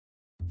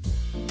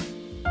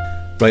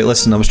Right,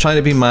 listen, I was trying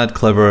to be mad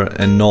clever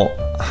and not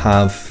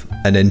have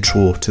an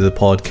intro to the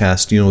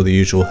podcast, you know, the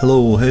usual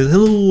hello,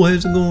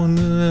 how's it going?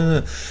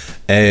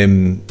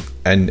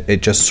 And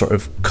it just sort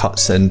of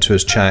cuts into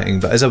us chatting.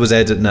 But as I was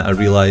editing it, I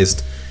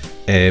realised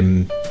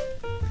that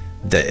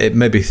it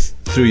maybe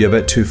threw you a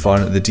bit too far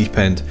into the deep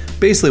end.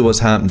 Basically what's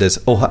happened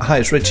is, oh hi,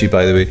 it's Richie,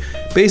 by the way.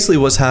 Basically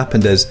what's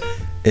happened is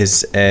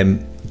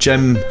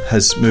Jim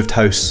has moved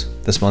house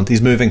this month.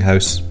 He's moving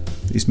house,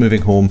 he's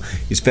moving home,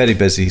 he's very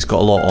busy, he's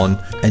got a lot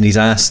on, and he's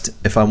asked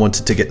if I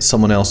wanted to get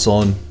someone else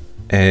on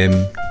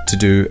to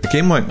do a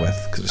Game Wank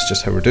with, because it's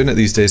just how we're doing it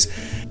these days.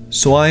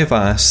 So I've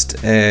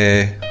asked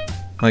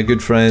my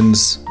good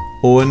friends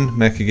Owen,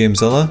 Mecha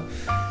Gamezilla,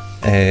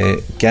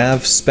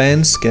 Gav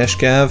Spence, Gesh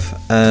Gav,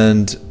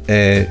 and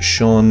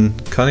Sean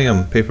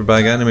Cunningham,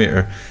 Paperbag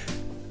Animator.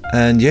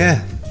 And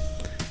yeah,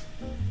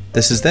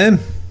 this is them.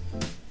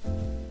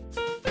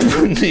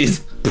 These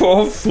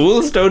poor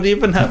fools don't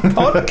even have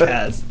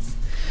podcasts.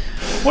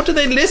 What do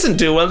they listen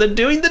to while they're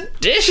doing the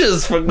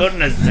dishes, for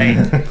goodness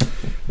sake?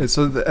 It's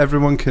so that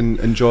everyone can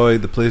enjoy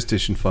the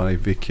PlayStation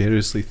 5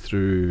 vicariously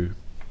through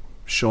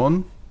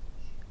Sean.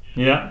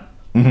 Yeah.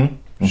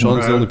 Mm-hmm.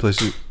 Sean's the only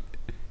place.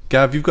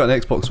 Gav, you've got an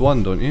Xbox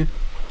One, don't you?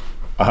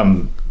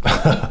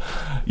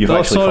 You've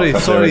actually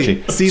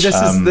sorry. See,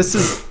 this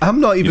is. I'm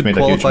not You've even made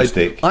a huge qualified.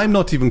 mistake. I'm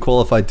not even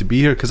qualified to be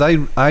here because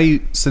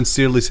I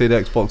sincerely said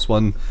Xbox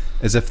One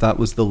as if that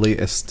was the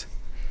latest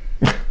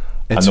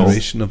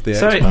iteration of the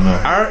Sorry,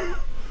 Xbox.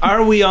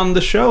 are we on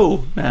the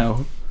show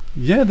now?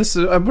 Yeah, this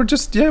is. We're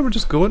just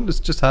going. It's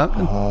just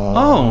happening.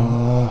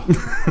 Oh,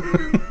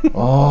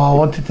 I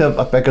wanted to have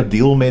a bigger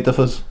deal made of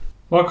us.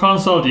 What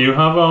console do you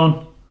have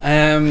on?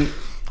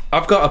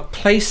 I've got a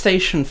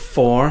PlayStation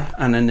 4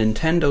 and a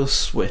Nintendo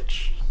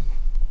Switch.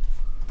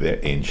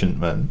 The ancient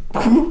man.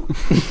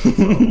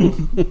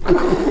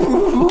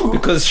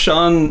 Because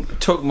Sean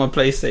took my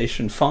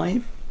PlayStation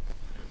 5.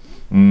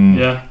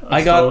 Yeah,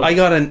 I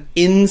got an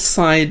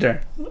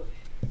insider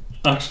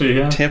actually,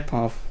 yeah, tip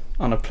off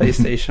on a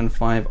PlayStation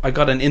 5. I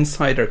got an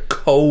insider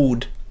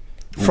code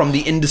from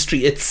the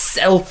industry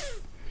itself,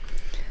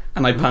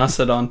 and I passed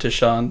it on to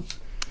Sean.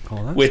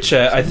 Which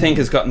I think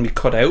has gotten me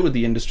cut out of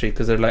the industry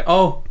because they're like,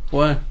 oh,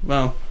 well,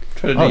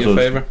 try to do you a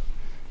favour.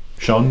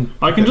 Sean,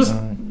 I can just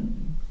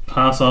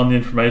pass on the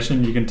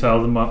information. You can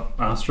tell them what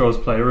Astro's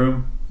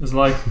Playroom is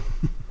like.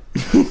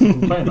 I've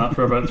been playing that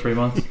for about 3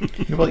 months.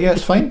 Well, yeah,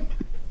 it's fine.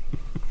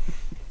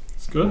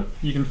 It's good.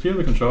 You can feel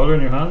the controller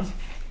in your hands.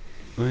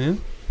 Oh yeah.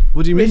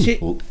 What do you mean? Richie?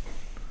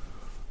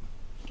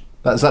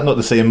 Is that not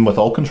the same with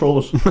all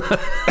controllers?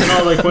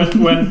 No, like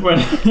when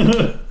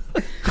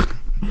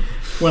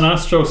when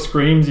Astro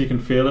screams, you can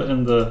feel it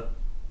in the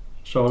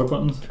shoulder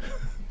buttons.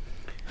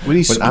 When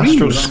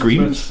Astro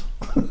screams?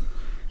 What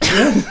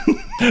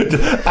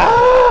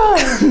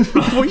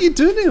are you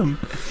doing to him?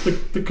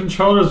 The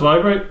controllers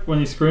vibrate when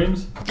he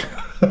screams.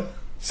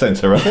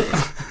 Sounds horrific.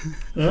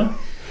 Yeah.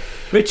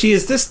 Richie,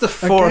 is this the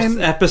fourth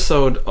Again?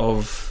 episode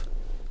of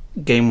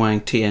Game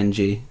Wank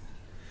TNG?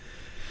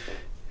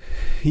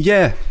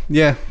 Yeah,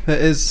 it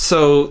is.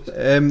 So,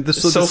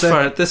 so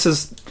far, this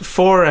is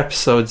 4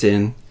 episodes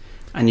in,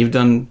 and you've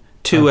done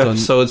 2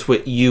 episodes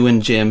with you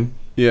and Jim.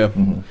 Yeah.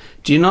 Mm-hmm.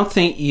 Do you not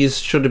think you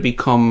should have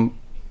become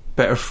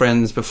better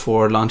friends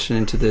before launching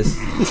into this?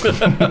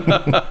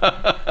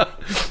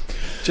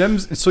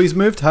 He's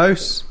moved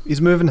house.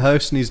 He's moving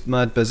house and he's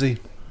mad busy.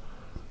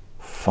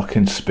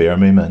 Fucking spare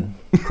me, man.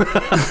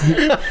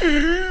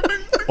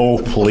 Oh,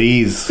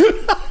 please.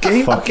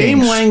 Game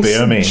Fucking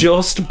spare me. Wank's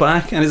just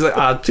back, and he's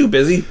like, too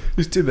busy.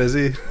 He's too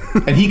busy.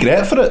 And he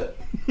great for it.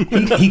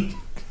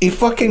 He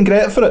fucking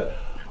great for it.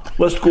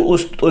 Let's go.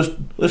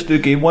 Let's do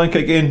Game Wank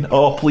again.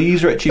 Oh,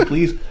 please, Richie,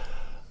 please.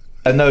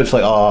 And now it's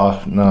like,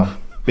 oh no,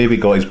 baby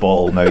got his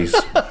bottle. Now he's.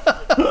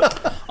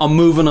 I'm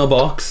moving a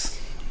box.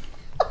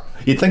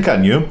 You'd think I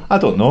knew him. I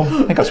don't know.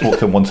 I think I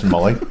smoked him once in my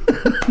life.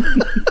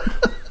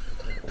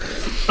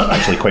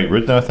 Actually, quite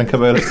rude now I think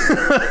about it.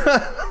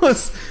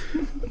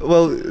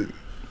 Well,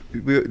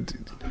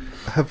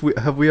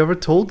 have we ever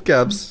told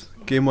Gav's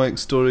Game Wank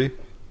story?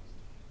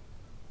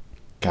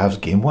 Gav's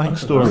Game Wank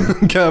story.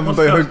 Gav What's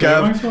about how Gav's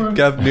Game Wank story?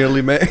 Gav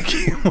nearly met a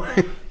Game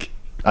Wank.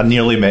 I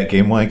nearly met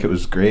Game Wank. It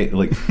was great.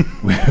 Like,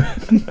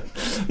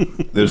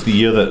 there was the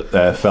year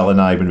that Phil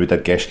and I, when we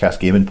did Geshcast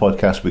Gaming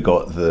podcast, we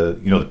got the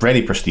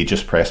very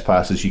prestigious press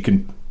passes.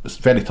 It's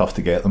very tough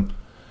to get them.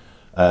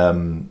 I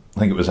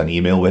think it was an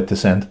email we had to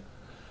send.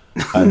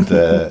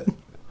 And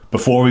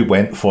before we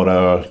went for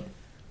our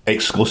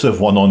exclusive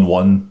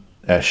one-on-one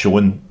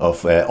showing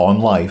of On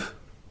Live,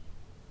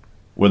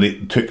 where they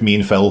took me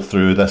and Phil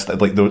through this,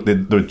 like they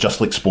were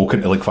just like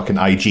spoken to like fucking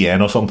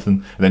IGN or something,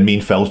 and then me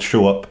and Phil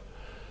show up,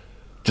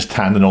 just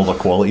handing all their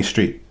quality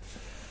street.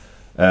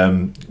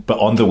 But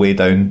on the way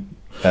down,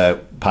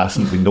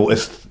 passing, we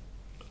noticed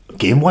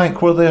Game Wank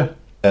were there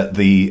at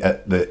the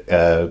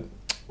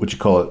what do you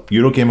call it,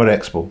 Eurogamer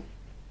Expo,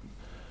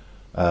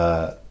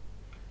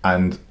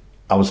 and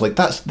I was like,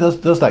 there's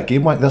that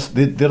Game Wank.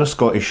 They're a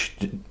Scottish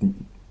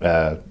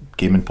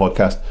gaming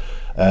podcast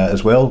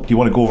as well. Do you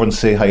want to go over and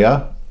say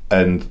hiya?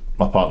 And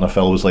my partner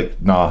Phil was like,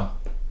 nah.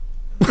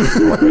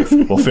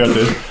 Well, fair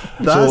dude.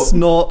 That's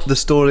not the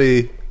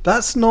story.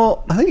 That's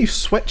not. I think you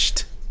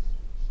switched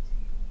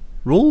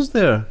roles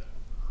there.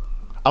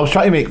 I was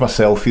trying to make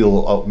myself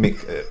feel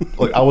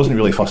like I wasn't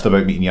really fussed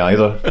about meeting you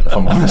either, if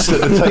I'm honest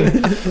at the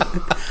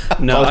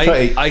time. No,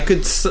 I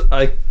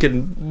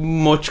could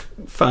much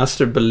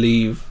faster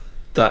believe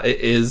that it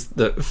is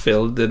that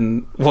Phil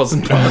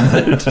wasn't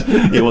bothered.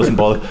 He wasn't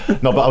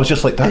bothered. No, but I was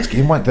just like, that's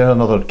GameWhack, they're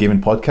another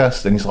gaming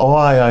podcast, and he's like, oh,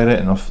 aye, right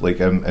enough. Like,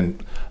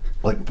 and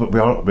like, but we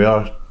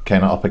are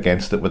kind of up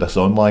against it with this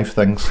on live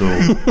thing, so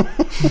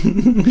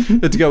You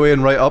had to go away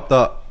and write up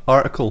that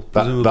article.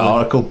 that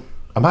article.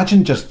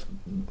 Imagine just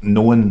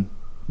knowing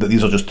that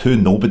these are just two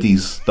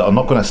nobodies that are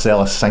not going to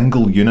sell a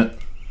single unit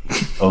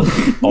of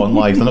on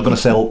live. They're not going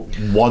to sell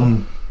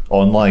one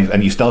on live,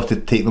 and you still have to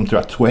take them through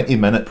a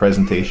 20-minute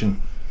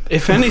presentation.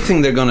 If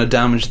anything, they're going to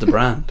damage the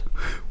brand.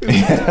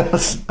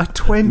 Yes. A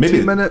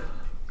 20-minute.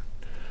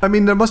 I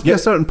mean, there must be a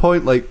certain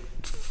point, like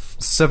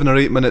 7 or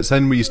 8 minutes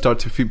in, where you start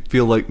to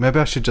feel like maybe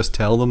I should just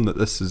tell them that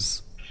this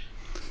is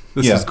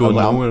going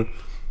nowhere.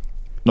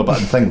 No, but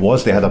the thing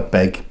was, they had a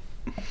big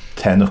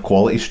tin of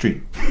Quality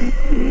Street,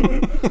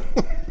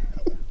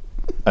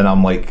 and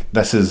I'm like,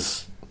 this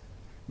is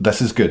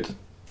good.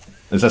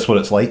 Is this what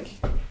it's like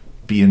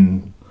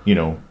being,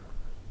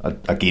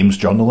 a games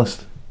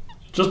journalist?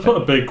 Just put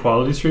a big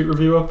Quality Street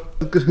review up.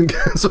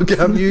 So,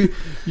 Gav, you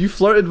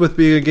flirted with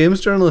being a games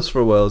journalist for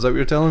a while. Is that what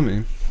you're telling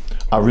me?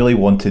 I really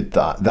wanted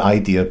that. The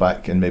idea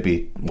back in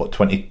maybe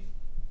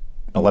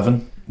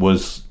 2011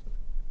 was,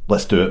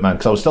 let's do it, man.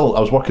 Because I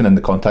was working in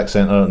the contact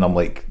centre, and I'm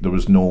like, there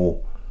was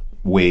no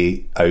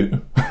way out.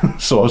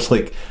 So I was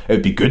like, it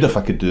would be good if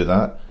I could do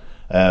that.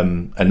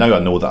 And now I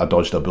know that I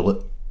dodged a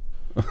bullet.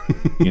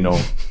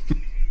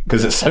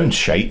 Because it sounds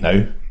shite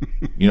now.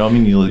 You know what I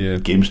mean? You're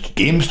like,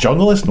 games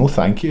journalist? No,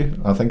 thank you.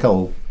 I think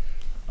I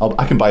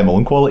can buy my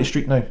own Quality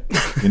Street now.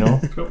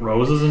 Got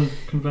roses in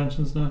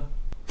conventions now.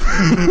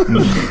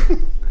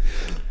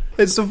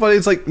 It's so funny.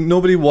 It's like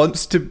nobody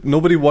wanted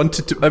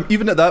to.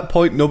 Even at that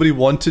point, nobody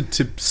wanted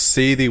to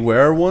say they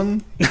were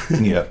one.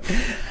 Yeah,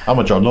 I'm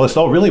a journalist.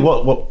 Oh, really?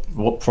 What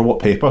for? What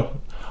paper?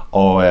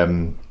 Oh,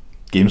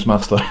 Games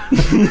Master.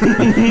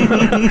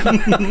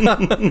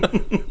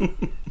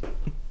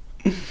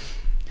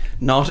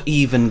 Not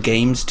even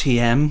Games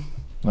TM.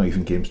 Not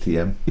even Games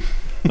TM.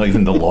 Not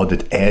even the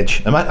lauded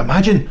Edge.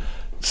 Imagine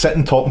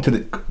sitting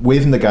talking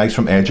waving the guys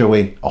from Edge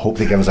away. I hope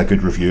they give us a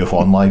good review of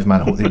On Live, man.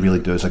 I hope they really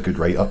do us a good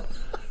write up.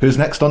 Who's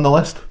next on the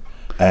list?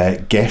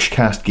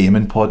 Geshcast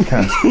Gaming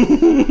Podcast.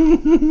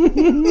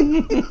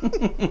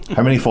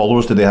 How many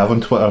followers do they have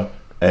on Twitter?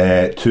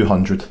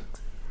 200.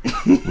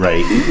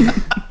 Right.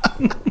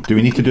 Do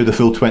we need to do the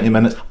full 20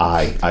 minutes?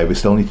 Aye, we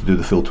still need to do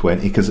the full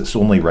 20 because it's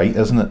only right,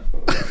 isn't it?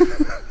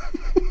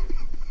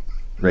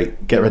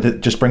 Right, get rid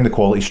of. Just bring the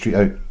Quality Street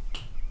out.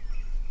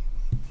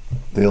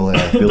 They'll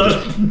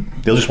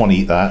just want to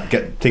eat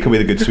that. Take away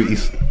the good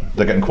sweeties.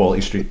 They're getting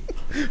Quality Street.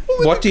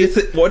 What do you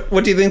think?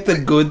 What do you think the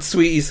good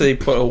sweeties they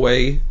put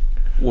away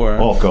were?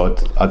 Oh God,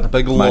 a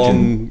big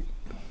long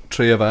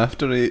tray of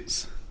After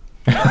Eights,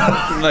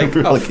 like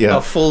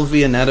a full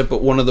Viennetta,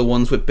 but one of the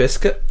ones with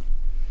biscuit.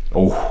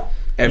 Oh,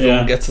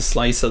 everyone gets a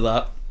slice of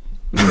that.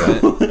 Yeah.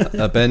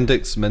 A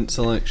Bendix mint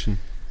selection.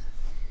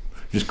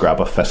 Just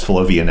grab a fistful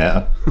of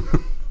Viennetta.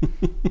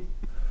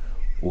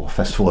 A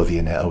fistful of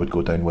Viennetta would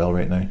go down well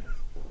right now.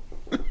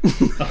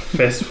 A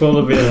fistful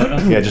of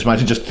Viennetta? Yeah, just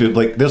imagine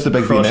there's the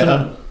big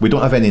Viennetta. We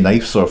don't have any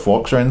knives or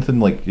forks or anything.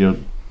 Like, do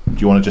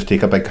you want to just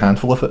take a big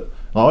handful of it?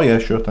 Oh yeah,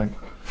 sure thing.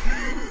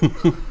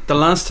 The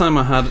last time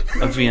I had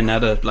a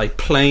Viennetta, like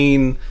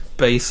plain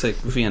basic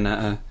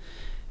Viennetta,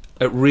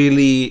 it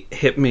really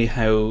hit me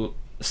how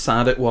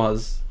sad it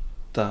was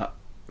that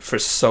for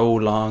so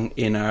long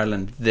in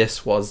Ireland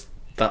this was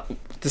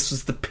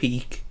the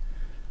peak.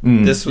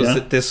 This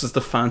was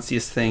the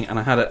fanciest thing, and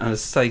I had it, and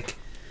it's like,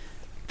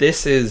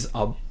 this is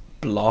a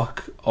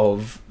block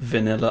of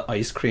vanilla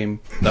ice cream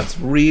that's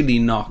really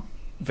not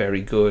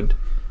very good,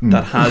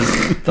 that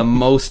has the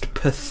most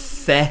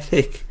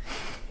pathetic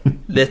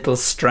little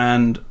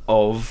strand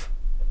of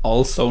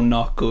also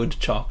not good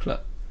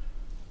chocolate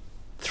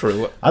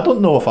through it. I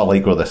don't know if I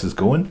like where this is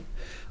going.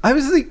 I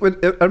was like,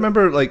 I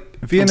remember like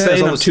Vienna. I'm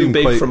saying I'm too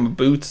big for my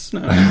boots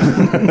now.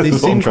 They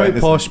seem quite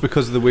posh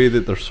because of the way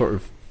that they're sort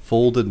of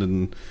folded,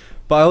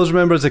 but I always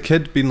remember as a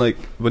kid being like,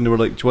 when they were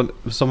like,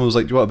 someone was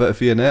like, do you want a bit of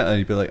Viennetta? And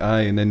you'd be like,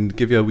 aye, and then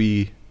give you a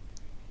wee,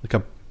 like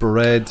a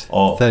bread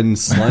thin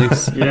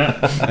slice.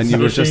 And you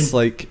were just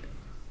like,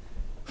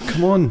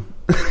 come on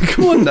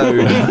now.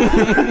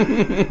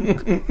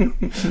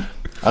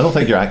 I don't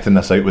think you're acting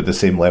this out with the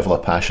same level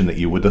of passion that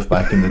you would have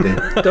back in the day.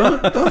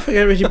 Don't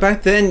forget, Richie,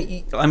 back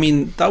then, I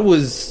mean, that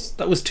was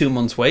 2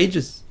 months'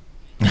 wages.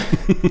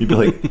 You'd be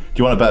like, do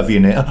you want a bit of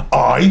Viennetta?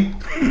 Aye.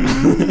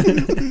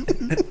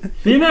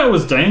 Viennetta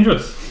was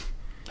dangerous.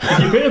 If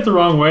you bit it the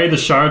wrong way, the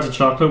shards of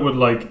chocolate would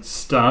like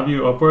stab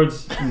you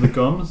upwards in the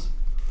gums.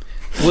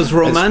 Was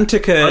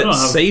Romantica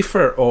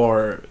safer,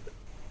 or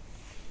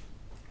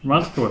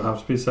Romantica would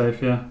have to be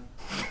safe? Yeah.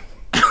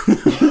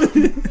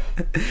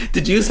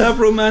 Did you have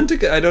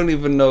Romantica? I don't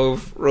even know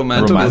if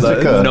Romantica is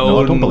Romantica?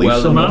 No, I don't believe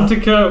well so. enough.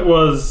 Romantica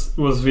was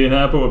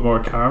Viennetta, but with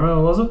more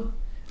caramel, was it?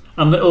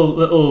 And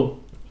little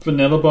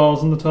vanilla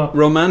balls on the top.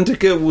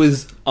 Romantica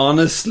was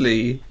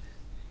honestly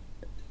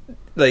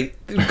like,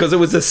 because it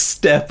was a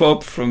step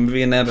up from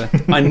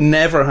Viennetta. I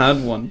never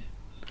had one,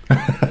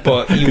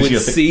 but you 'Cause would you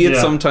see it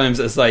yeah. sometimes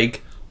as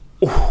like,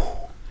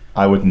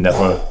 I would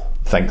never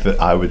think that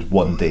I would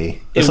one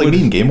day. It's like would-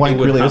 me and Game Wank, it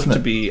would really, have isn't to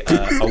it? be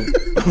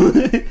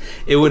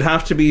it would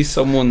have to be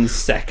someone's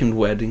second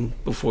wedding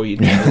before you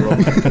get a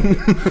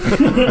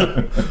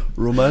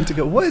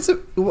Romantica. What is it?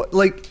 What,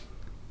 like?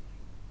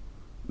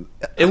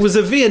 It was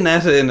a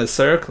Viennetta in a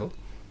circle.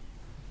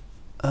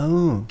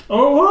 Oh,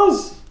 Oh, it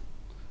was.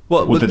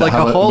 what? Well, With did it like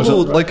have a was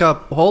hollow, it- like a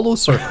hollow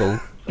circle,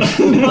 like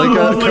it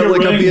was a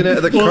ring.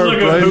 Viennetta that It was curved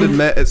like a round hoop. and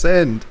met its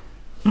end.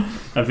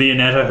 A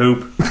Viennetta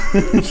hoop.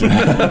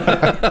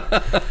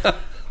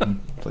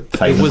 Like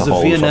time It is was a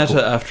hollow Viennetta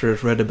circle. after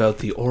it read about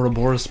the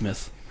Ouroboros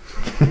myth.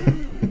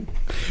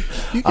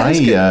 You guys,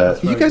 you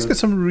guys good. get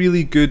some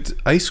really good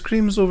ice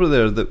creams over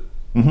there that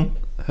Mhm.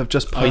 have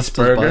just passed us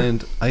Iceburger. by.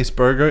 And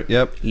Iceburger,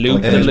 yep. Loop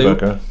Like the Eddie's loop.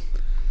 Burger.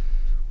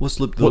 What's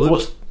Loop the What, Loop?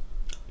 what's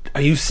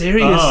Are you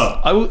serious?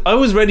 Ah. I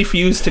was ready for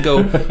you to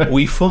go,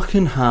 we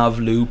fucking have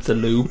Loop the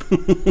Loop.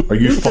 Are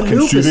you Loop the fucking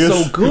Loop serious?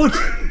 is so good.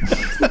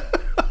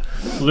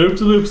 Loop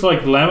to Loop's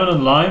like lemon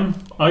and lime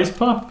ice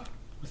pop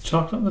with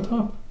chocolate on the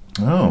top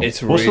Oh,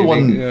 It's what's really the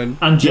one? good.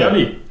 and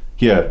jelly.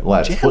 Yeah,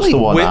 lad. What's the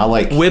one I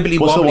like? Wibbly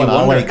What's the wobbly one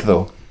I wonder. like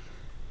though?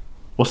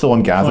 What's the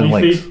one Gavin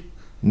Funny likes? feet.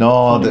 No,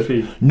 Funny the,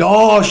 feet.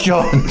 no,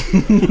 Sean.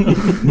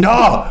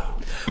 No.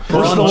 What's the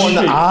Brunch. one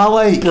that I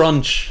like?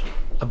 Brunch.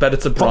 I bet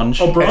it's a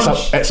brunch. Oh,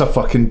 brunch. It's a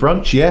fucking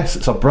brunch. Yes,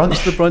 it's a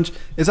brunch. The brunch.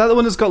 Is that the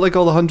one that's got like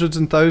all the hundreds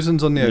and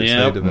thousands on the outside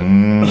Yep. of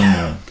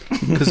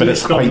it? Because But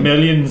It's got quite-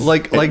 millions.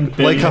 like a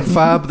billions.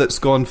 fab that's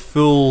gone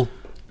full.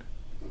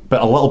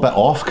 but a little bit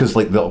off because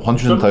like the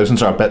hundreds and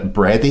thousands are a bit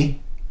bready.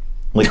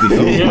 Like they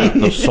feel Yeah. like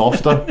they're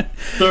softer.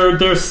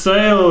 They're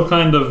stale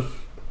kind of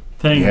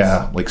things.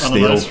 Yeah, like on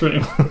stale. an ice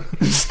cream.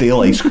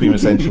 Stale ice cream,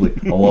 essentially.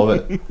 I love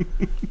it.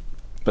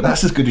 But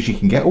that's as good as you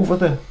can get over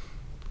there.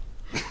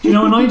 You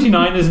know,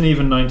 99 isn't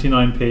even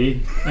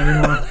 99p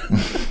anymore.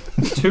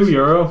 It's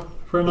 €2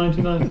 for a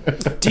 99.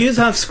 Do you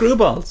have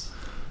screwballs?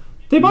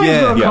 They might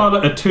as well Yeah. call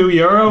it a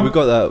 €2. We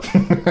got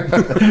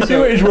that. You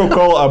might as well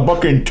call it a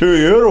bucking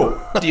 €2.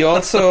 Do you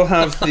also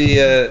have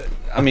the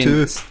I mean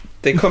Two.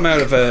 they come out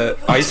of a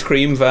ice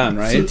cream van,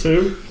 It's right? a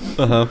 2.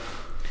 Uh huh.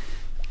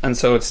 And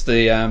so it's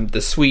the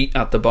sweet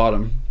at the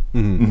bottom.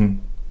 Mm-hmm.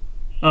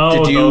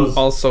 Oh, Did you those.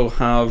 also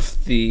have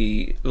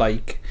the,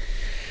 like,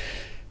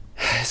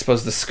 I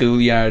suppose the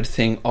schoolyard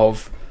thing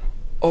of,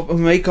 oh, my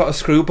mate got a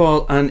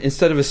screwball and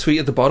instead of a sweet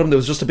at the bottom there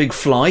was just a big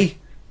fly,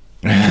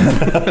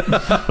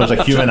 There's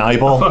a human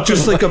eyeball.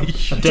 just like a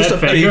dead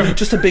finger.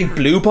 just a big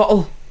blue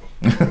bottle,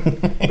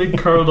 Big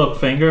curled up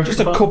finger. just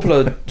a couple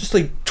of just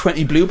like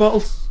 20 blue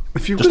bottles.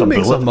 If you were Just going to a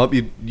make bullet.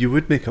 something up, you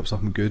would make up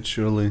something good,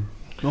 surely.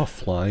 Not a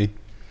fly.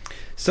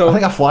 So I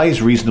think a fly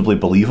is reasonably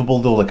believable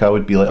though. Like I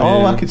would be like,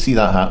 oh, I could see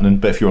that happening.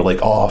 But if you were like,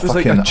 oh, It was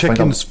like fucking, a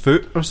chicken's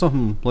foot or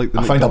something, like the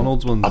I found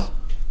McDonald's ones. a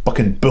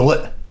fucking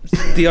bullet.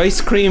 the ice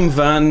cream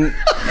van,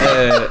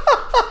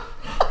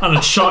 And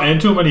it shot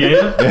into him when he ate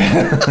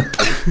it.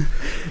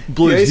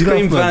 Blew the his ice head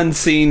cream off, man. van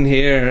scene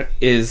here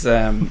is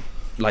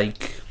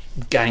like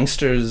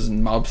gangsters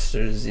and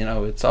mobsters. You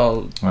know, it's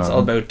all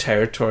about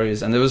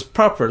territories, and there was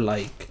proper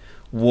like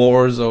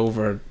wars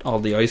over all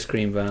the ice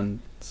cream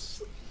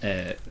vans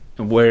and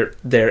where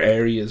their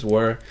areas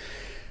were,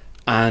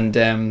 and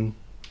there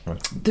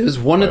was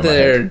one of Out of my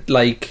their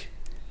like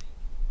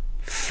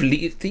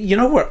fleet. You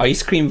know where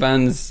ice cream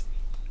vans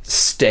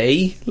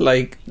stay,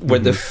 like where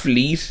the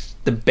fleet,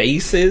 the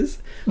base is.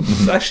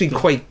 It's actually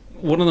quite.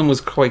 One of them was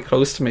quite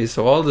close to me,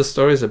 so all the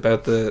stories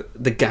about the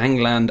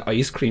gangland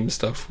ice cream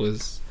stuff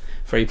was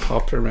very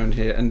popular around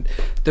here. And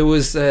there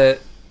was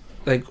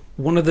like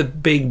one of the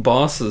big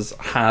bosses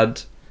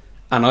had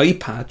an eye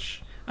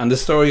patch, and the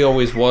story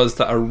always was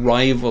that a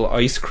rival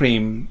ice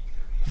cream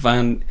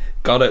van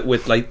got it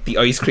with like the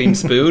ice cream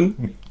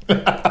spoon.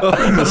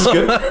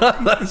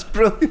 That's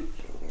brilliant.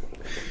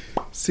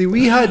 See,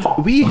 we had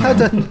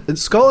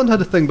Scotland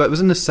had a thing, but it was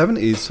in the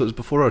 70s, so it was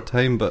before our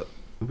time. But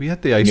we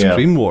had the ice Yeah.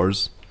 cream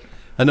wars,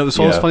 and it was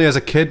always Yeah. funny as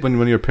a kid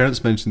when your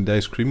parents mentioned the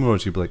ice cream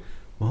wars, you'd be like,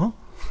 "What?"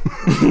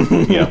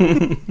 Yeah.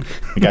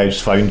 The guy was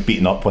found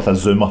beaten up with a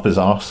zoom up his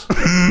arse.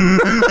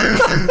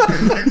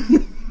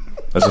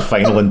 As a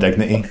final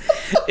indignity.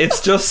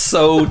 It's just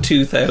so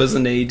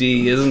 2000 AD,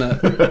 isn't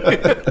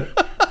it?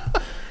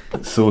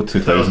 So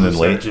 2000 and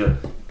late. Yeah.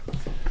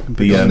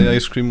 The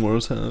ice cream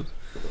wars had.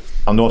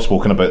 I know I've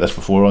spoken about this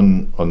before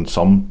on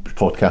some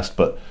podcast,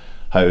 but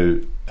how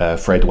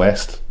Fred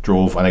West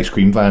drove an ice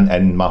cream van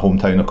in my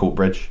hometown of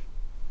Coatbridge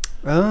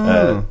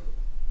Oh,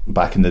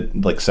 back in the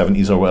like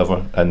 70s or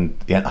whatever, and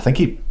yeah, I think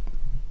he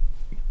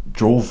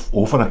drove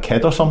over a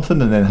kid or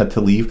something and then had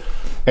to leave.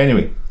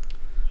 Anyway,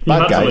 He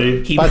bad had guy. to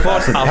leave. He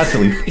Had to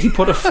leave.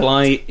 put a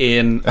fly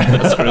in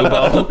a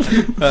screwball.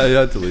 you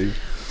had to leave.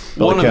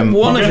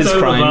 One of his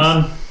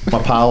crimes.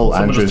 My pal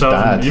Andrew's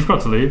dad. You've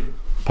got to leave.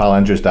 Pal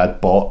Andrew's dad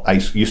bought. I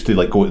used to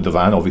like go to the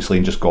van, obviously,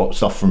 and just got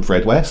stuff from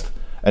Fred West.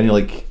 And you're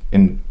like,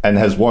 in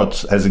his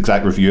words, his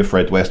exact review of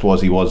Fred West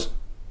was,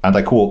 and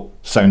I quote,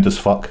 "sound as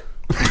fuck."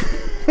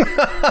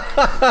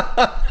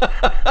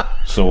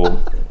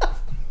 So.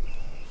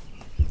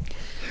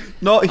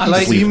 I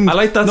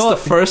like that's the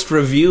first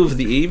review of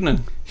the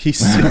evening.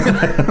 He's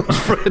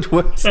Fred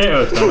West.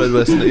 Fred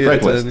West.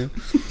 Fred West.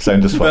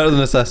 Sound as fuck. Better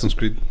than Assassin's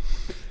Creed.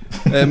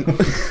 I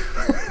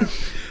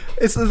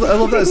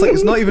love that. It's like,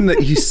 it's not even that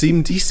he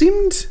seemed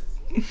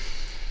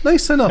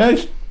nice enough.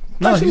 Yeah,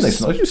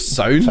 nice.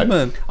 Sound,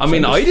 man. I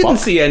mean, I didn't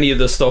see any of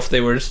the stuff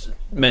they were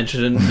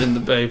mentioning in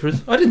the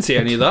papers. I didn't see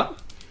any of that.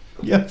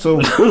 Yeah, so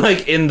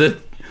like in the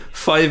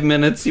 5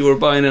 minutes you were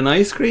buying an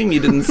ice cream, you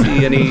didn't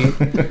see any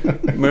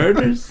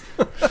murders.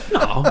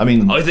 No, I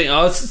mean, I think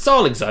it's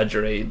all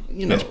exaggerated.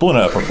 You know, it's blown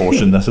out of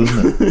proportion. This,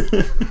 isn't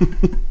it?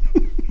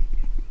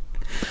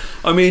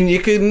 I mean, you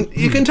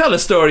can tell a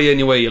story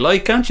any way you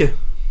like, can't you?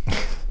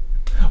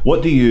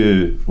 What do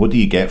you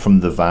get from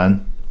the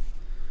van?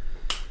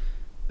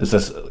 Is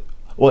this?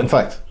 Well, in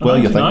fact,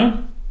 you think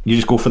you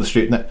just go for the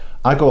straight.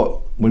 I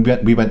got when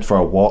we went for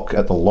a walk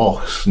at the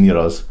lochs near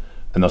us,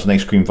 and there's an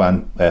ice cream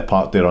van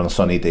parked there on a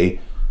sunny day.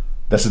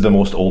 This is the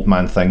most old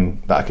man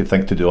thing that I could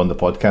think to do on the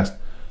podcast.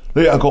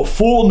 Right, I got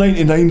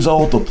 $4.99s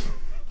ordered.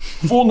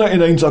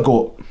 $4.99s I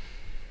got.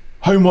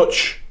 How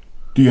much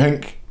do you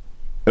think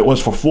it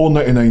was for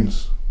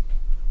 $4.99s?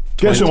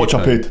 Guess how much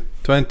I paid?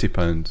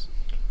 £20.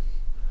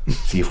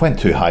 See, you've went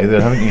too high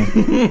there, haven't you?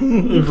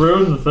 You've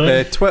ruined the thing.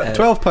 £12.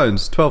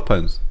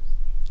 £12.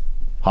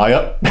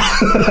 Higher.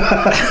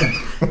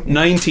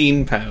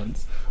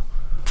 £19.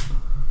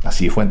 I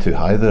see you've went too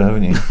high there,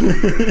 haven't you?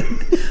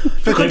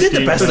 I did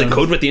the best I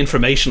could with the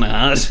information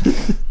I had.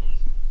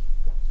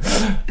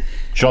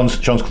 Sean's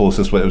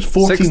closest. It was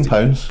 £14.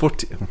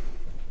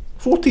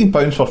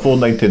 £14 for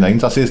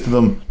 $4.99. I says to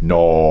them,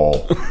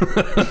 no.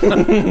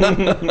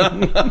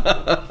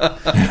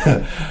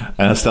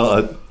 And I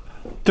still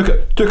took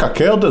a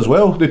card as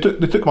well. They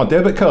took my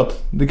debit card.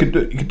 You could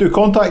do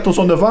contactless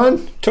on the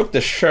van. Took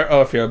the shirt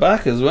off your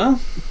back as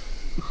well.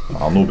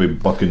 I'll not be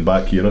bucking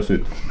back here, I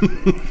said.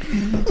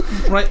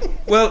 Right.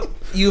 Well,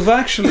 you've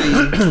actually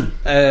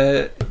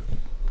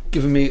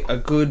given me a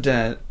good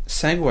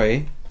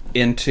segue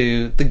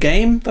into the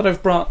game that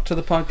I've brought to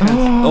the podcast.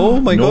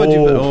 Oh my god!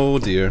 Oh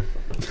dear.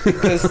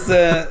 Because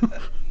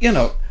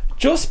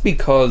just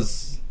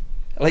because,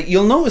 like,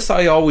 you'll notice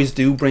I always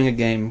do bring a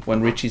game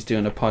when Richie's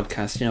doing a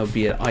podcast. You know,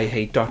 be it I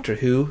Hate Doctor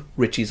Who,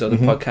 Richie's other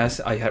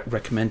podcast I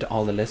recommend to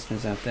all the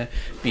listeners out there.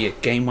 Be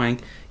it Game Wank,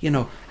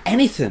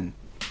 anything.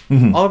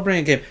 I'll bring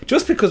a game.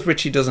 Just because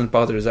Richie doesn't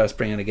bother his ass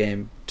bringing a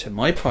game to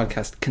my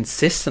podcast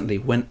consistently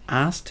when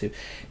asked to,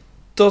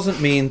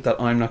 doesn't mean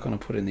that I'm not going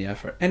to put in the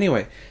effort.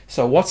 Anyway,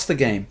 so what's the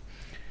game?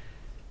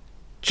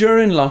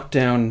 During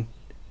lockdown,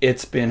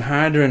 it's been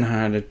harder and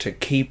harder to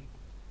keep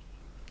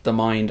the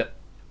mind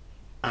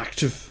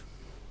active,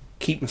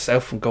 keep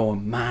myself from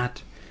going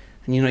mad.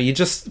 And you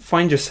just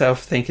find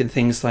yourself thinking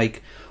things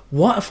like,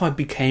 what if I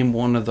became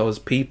one of those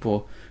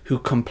people who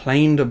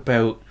complained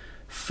about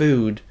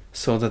food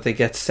so that they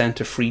get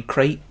sent a free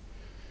crate?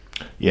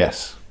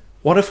 Yes.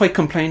 What if I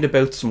complained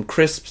about some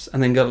crisps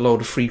and then got a load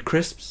of free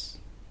crisps?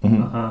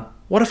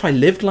 What if I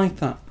lived like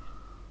that?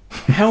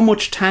 How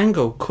much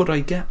tango could I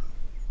get?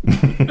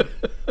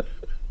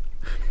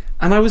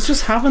 And I was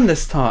just having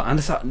this thought, and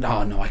I thought,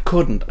 no, I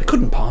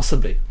couldn't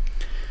possibly.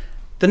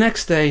 The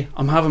next day,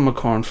 I'm having my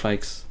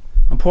cornflakes.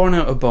 I'm pouring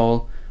out a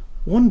bowl.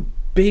 One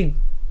big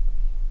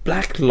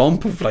black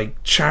lump of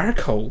like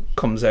charcoal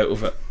comes out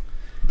of it.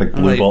 Big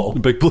blue bottle.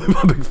 Big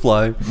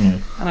fly. Yeah.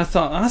 And I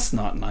thought, that's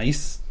not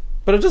nice.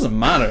 But it doesn't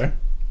matter.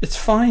 It's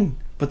fine.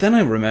 But then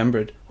I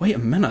remembered, wait a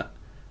minute.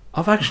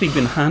 I've actually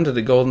been handed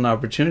a golden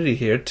opportunity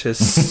here to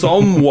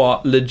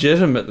somewhat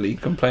legitimately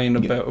complain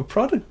about a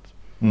product.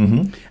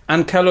 And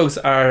Kellogg's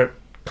are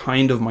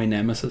kind of my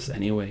nemesis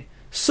anyway.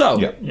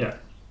 So,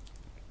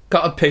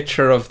 got a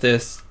picture of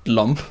this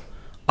lump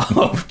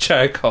of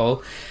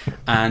charcoal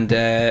and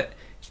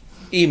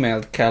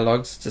emailed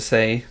Kellogg's to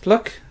say,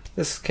 look,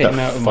 this came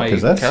out of my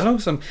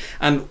Kellogg's.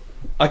 And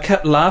I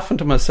kept laughing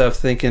to myself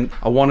thinking,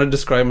 I want to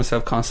describe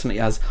myself constantly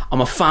as,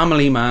 I'm a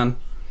family man.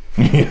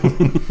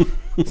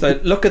 So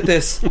look at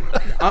this.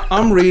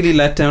 I'm really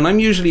let down. I'm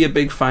usually a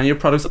big fan of your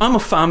products. I'm a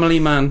family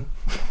man.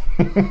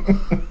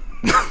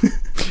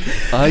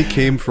 I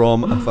came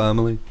from a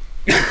family.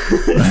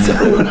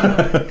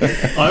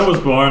 I was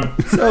born.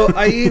 So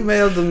I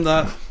emailed them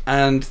that,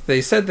 and they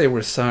said they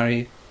were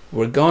sorry.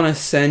 We're gonna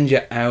send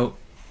you out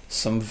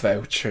some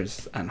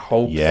vouchers and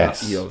hope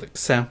that you'll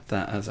accept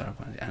that as our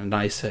money. And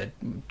I said,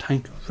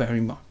 thank you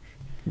very much.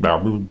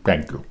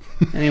 Thank you.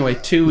 Anyway,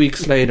 2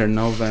 weeks later,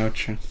 no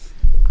vouchers.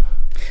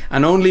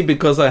 And only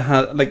because I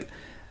had, it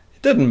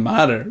didn't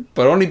matter,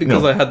 but only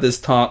because I had this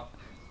thought,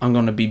 I'm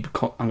going to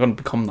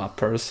become that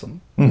person.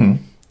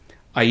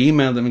 I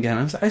emailed them again.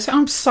 I said,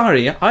 I'm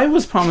sorry, I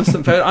was promised a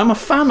voucher. I'm a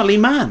family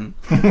man.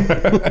 I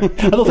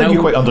don't think you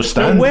quite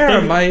understand. Where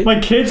are my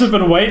kids have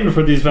been waiting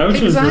for these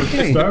vouchers.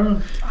 Exactly.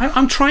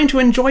 I'm trying to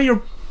enjoy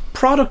your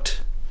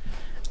product.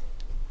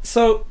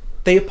 So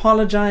they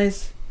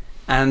apologise,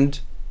 and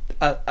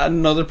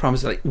another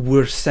promise, like,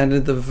 we're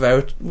sending the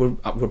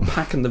we're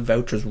packing the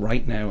vouchers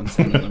right now and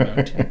sending them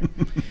out to you.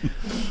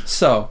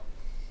 So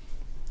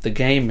the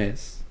game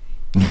is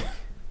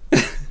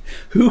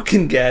who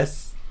can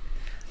guess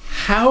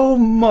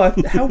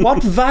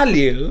what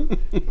value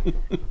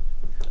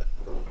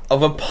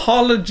of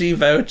apology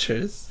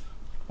vouchers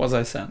was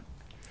I sent.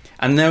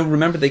 And now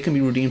remember, they can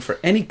be redeemed for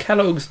any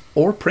Kellogg's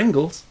or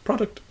Pringles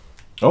product.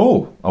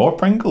 Oh, or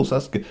Pringles,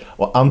 that's good.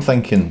 Well, I'm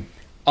thinking...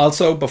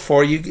 Also,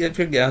 before you give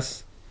your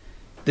guess,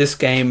 this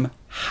game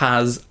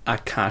has a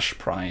cash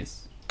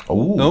prize.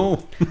 Oh.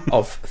 No.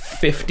 Of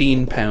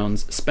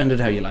 £15. Spend it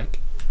how you like.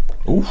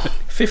 Ooh.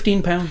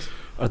 £15.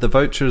 Are the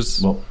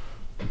vouchers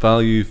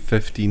value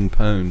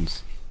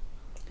 £15?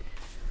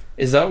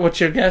 Is that what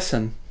you're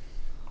guessing?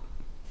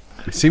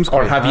 It seems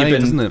quite high,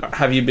 doesn't it?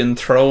 Have you been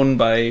thrown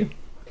by...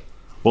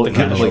 Well,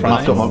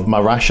 my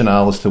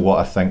rationale as to what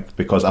I think,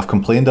 because I've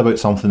complained about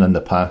something in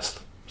the past,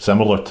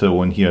 similar to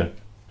one here.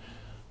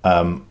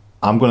 I'm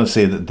going to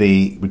say that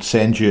they would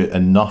send you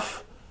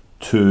enough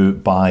to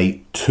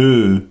buy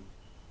 2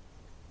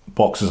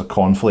 boxes of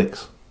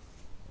cornflakes.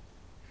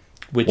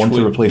 Which one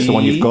to replace the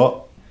one you've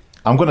got.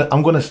 I'm gonna.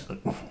 And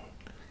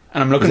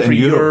I'm looking for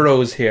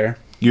euros here.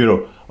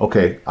 Euro.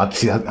 Okay.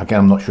 Again,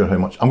 I'm not sure how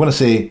much. I'm going to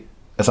say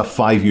it's a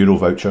 €5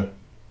 voucher.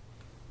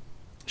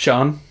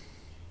 Sean?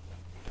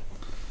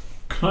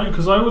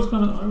 Because I was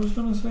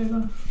gonna say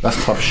that.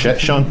 That's tough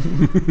shit, Sean.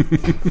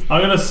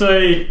 I'm gonna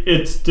say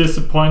it's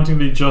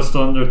disappointingly just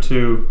under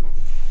 2,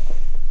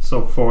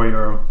 so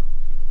 €4.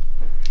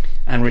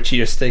 And Richie,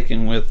 you're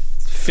sticking with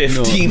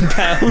 £15.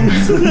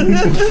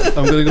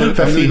 I'm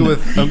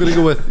gonna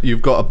go with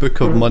you've got a book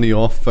of money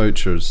off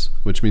vouchers,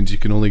 which means you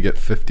can only get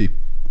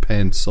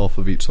 50p off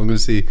of each. So I'm gonna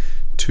say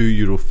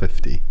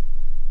 €2.50.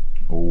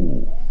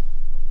 Oh.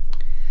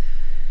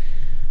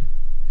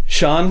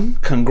 Sean,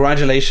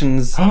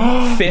 congratulations.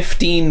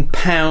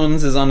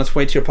 £15 is on its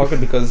way to your pocket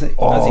because, as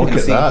you can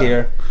see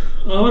here,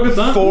 look at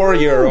that.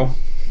 €4.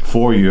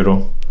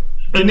 €4.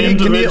 Can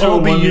they all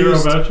be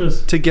used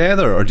vouchers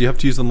together, or do you have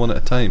to use them one at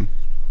a time?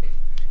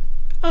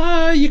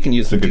 You can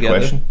use them together.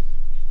 That's a good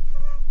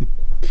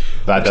question.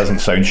 That doesn't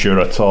sound sure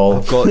at all.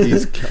 I've got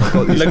these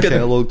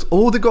Kellogg's.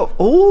 Oh, they got.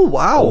 Oh,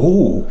 wow.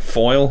 Oh,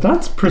 foil.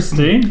 That's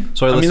pristine.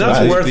 Sorry, I mean,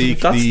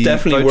 that's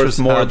definitely worth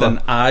more than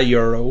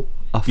 €1.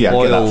 Yeah,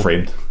 get that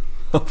framed.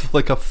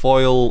 Like a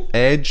foil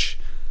edge,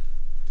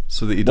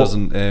 so that he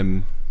doesn't.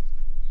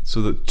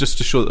 So that just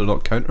to show that they're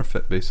not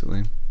counterfeit,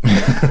 basically.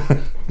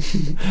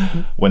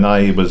 When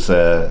I was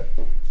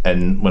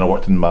when I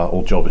worked in my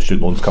old job at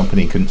Student Loans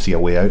Company, couldn't see a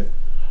way out.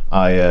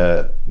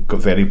 I got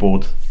very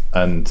bored,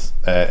 and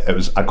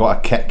I got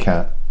a Kit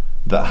Kat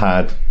that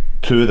had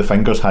 2 of the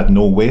fingers had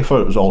no wafer.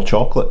 It was all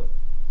chocolate,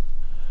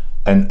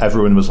 and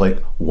everyone was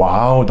like,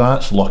 "Wow,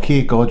 that's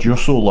lucky! God, you're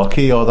so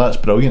lucky! Oh, that's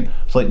brilliant!"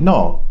 It's like,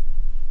 no.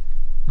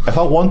 If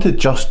I wanted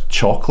just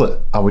chocolate,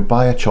 I would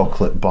buy a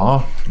chocolate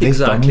bar. They've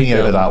done me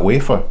out of that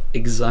wafer.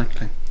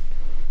 Exactly.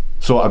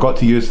 So I got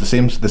to use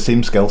the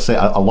same skill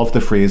set. I love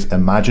the phrase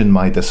 "imagine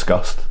my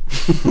disgust."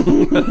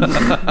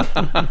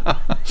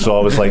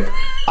 So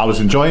I was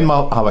enjoying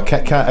have a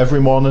Kit Kat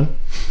every morning.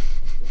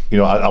 You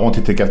know, I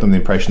wanted to give them the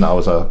impression that I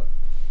was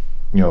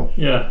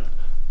yeah.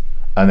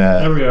 And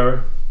every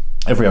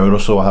hour or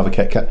so I have a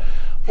Kit Kat.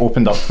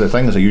 Opened up the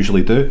thing as I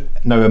usually do.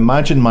 Now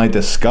imagine my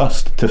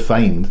disgust to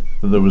find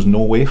that there was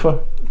no wafer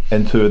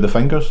into the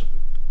fingers.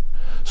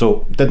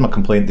 So did my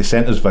complaint. They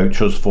sent us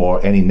vouchers for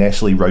any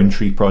Nestle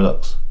Roundtree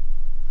products,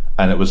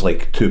 and it was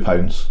like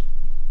 £2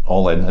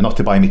 all in, enough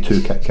to buy me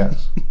 2 Kit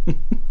Kats.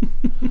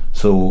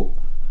 So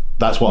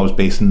that's what I was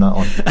basing that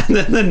on. And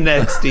then the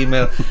next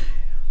email,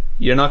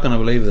 you're not going to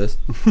believe this.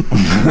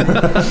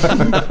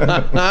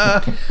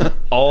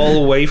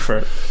 All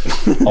wafer.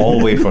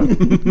 All wafer.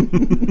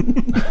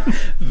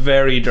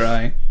 Very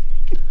dry.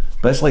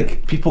 But it's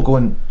like people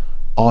going,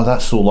 "Oh,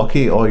 that's so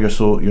lucky! Oh, you're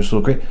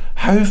so great."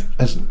 How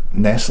has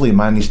Nestle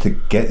managed to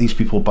get these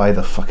people by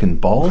the fucking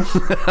balls?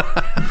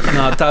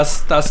 No,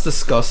 that's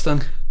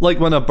disgusting. Like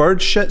when a bird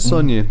shits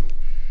on you.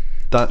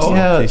 That's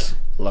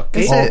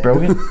lucky. Oh,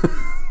 brilliant.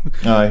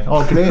 Aye.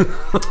 Oh, great.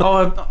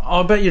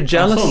 I bet you're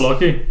jealous. I'm so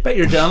lucky. Bet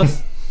you're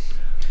jealous.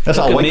 That's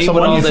not like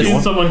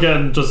someone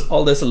getting just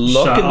all this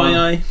luck in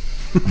my eye.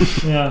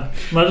 Yeah.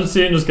 Imagine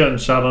seeing just getting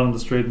shot on the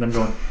street and them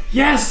going,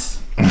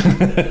 "Yes,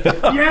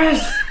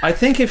 yes." I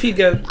think if you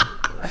get,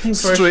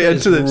 straight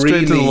into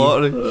the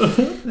lottery. I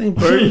think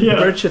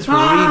bird shit's really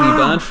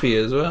bad for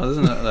you as well,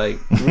 isn't it? Like,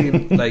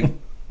 really, like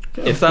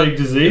if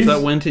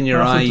that went in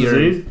your eye,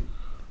 you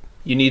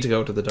need to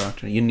go to the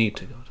doctor. You need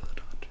to go to the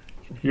doctor.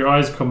 Your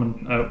eye's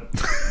coming out.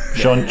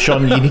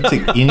 Sean, you need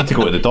to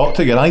go to the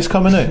doctor. Your eye's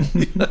coming out.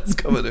 That's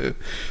coming out.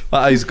 My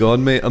eye's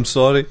gone, mate. I'm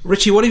sorry.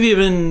 Richie, what have you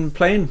been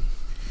playing?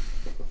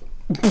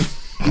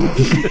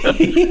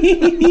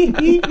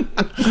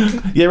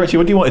 Yeah, Richie,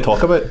 what do you want to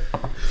talk about?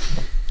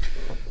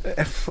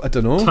 I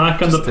don't know.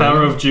 Tak and the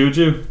Power of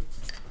Juju.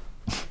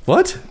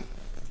 What?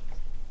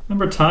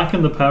 Remember Tak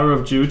and the Power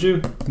of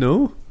Juju?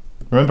 No.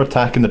 Remember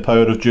Tak and the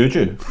Power of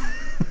Juju?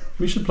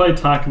 We should play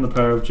Tak and the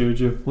Power of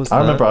Juju. What's I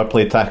that? remember I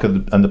played Tak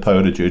and the Power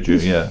of Juju,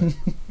 yeah.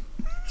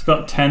 It's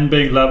got 10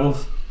 big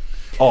levels.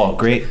 Oh,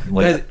 great.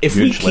 Like, Guys, if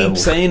we huge keep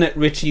levels. saying it,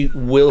 Richie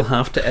will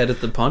have to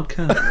edit the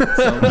podcast.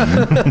 So,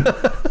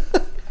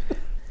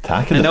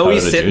 Tak and I the know Power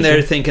he's of sitting Juju.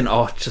 there thinking,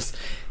 oh, just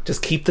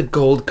keep the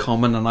gold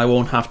coming and I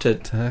won't have to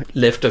Tak.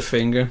 lift a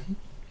finger.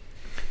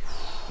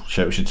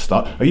 Shit, we should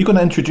start. Are you going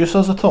to introduce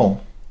us at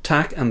all?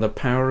 Tak and the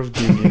Power of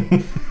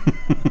Juju.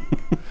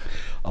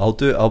 I'll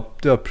do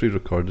a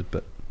pre-recorded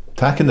bit.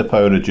 Tak and the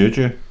Power of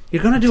Juju.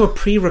 You're going to do a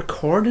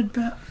pre-recorded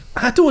bit?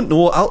 I don't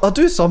know. I'll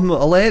do something.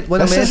 I'll let when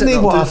This I'm isn't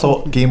editing, what I'll I do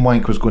thought Game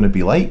Wank was going to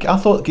be like. I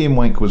thought Game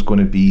Wank was going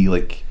to be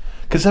like,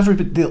 because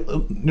everybody,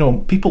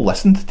 people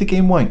listened to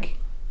Game Wank.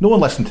 No one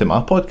listened to my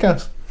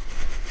podcast.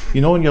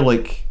 And you're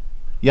like,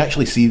 you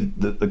actually see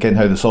again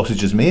how the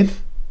sausage is made.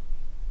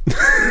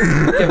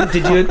 Yeah, but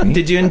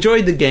did you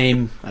enjoy the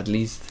game at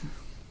least?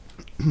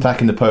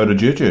 Tak and the Power of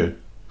Juju.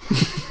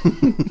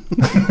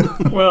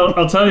 Well,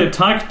 I'll tell you,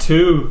 Tak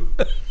 2,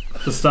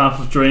 The Staff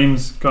of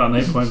Dreams, got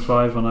an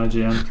 8.5 on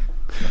IGN.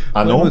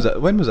 I know.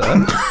 When was it?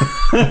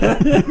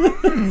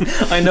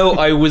 I know,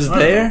 I was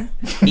there,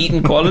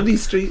 eating Quality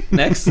Street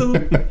next to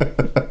them.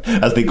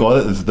 As they got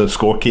it, as the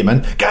score came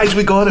in, guys,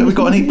 we got it. We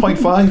got an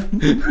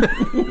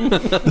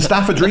 8.5. The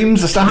Staff of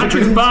Dreams. The Staff of Tak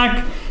Dreams. is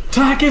back!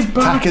 Tak is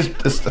back! Tak is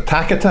it's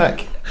attack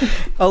attack.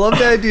 I love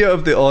the idea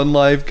of the on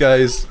live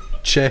guys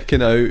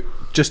checking in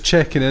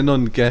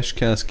on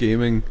Geshcast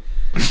Gaming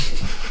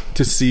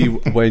to see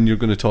when you're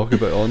going to talk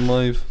about on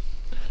live.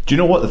 Do you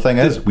know what the thing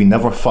is? We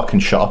never fucking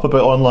shut up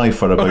about OnLive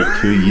for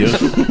about 2 years.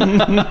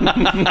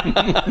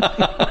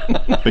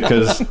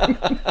 Because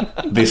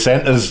they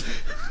sent us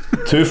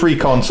 2 free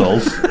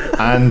consoles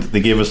and they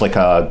gave us like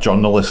a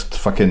journalist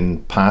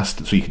fucking pass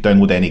so you could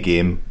download any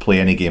game, play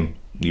any game.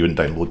 You wouldn't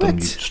download them,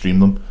 you'd stream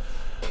them.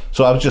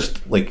 So I was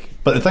just like,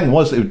 but the thing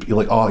was, it would be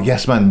like, oh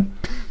yes man,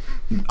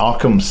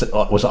 was it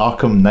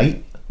Arkham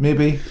Knight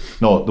maybe?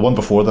 No, the one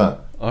before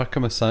that.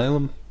 Arkham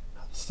Asylum.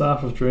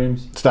 Staff of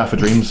Dreams. Staff of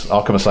Dreams,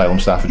 Arkham Asylum,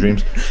 Staff of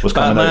Dreams was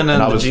coming Batman out,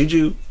 and I the was,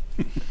 Juju.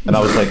 and I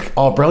was like,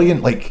 oh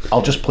brilliant! Like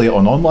I'll just play it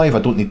on OnLive. I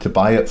don't need to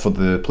buy it for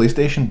the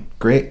PlayStation.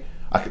 Great,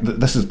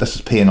 this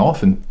is paying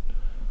off, and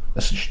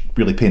this is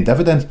really paying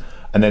dividends.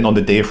 And then on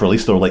the day of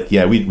release, they were like,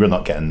 yeah, we're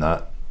not getting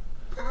that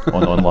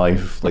on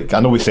OnLive. Like I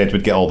know we said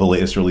we'd get all the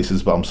latest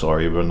releases, but I'm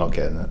sorry, we're not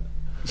getting it.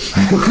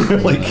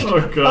 Like,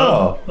 Oh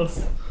god.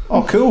 That's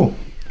oh cool,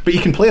 but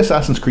you can play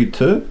Assassin's Creed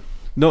 2.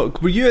 No,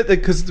 were you at the?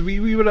 Because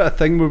we were at a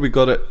thing where we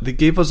got it. They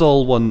gave us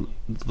all one.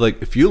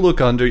 Like, if you look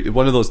under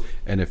one of those,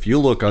 and if you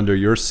look under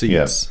your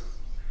seats,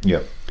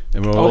 Yep.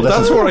 and we're Oh, all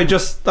that's where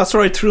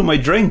I threw my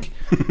drink.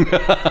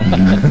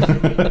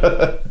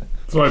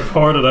 so I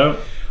poured it out.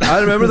 I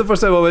remember the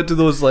first time I went to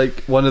those,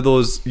 like one of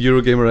those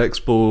Eurogamer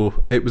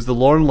Expo. It was the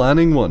Lorne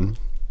Lanning one.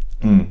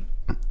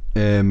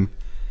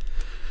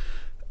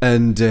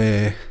 And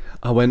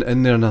I went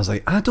in there and I was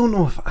like, I don't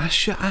know if I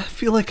should. I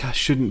feel like I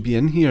shouldn't be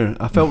in here.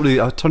 I felt really.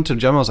 I turned to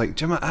Jim. I was like,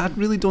 Jim, I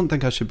really don't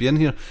think I should be in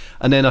here.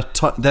 And then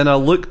I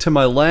looked to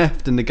my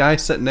left, and the guy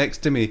sitting next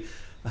to me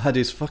had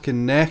his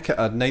fucking neck at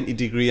a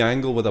 90-degree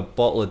angle with a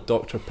bottle of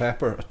Dr.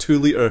 Pepper, a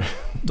 2-litre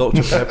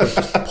Dr. Pepper,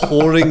 just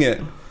pouring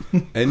it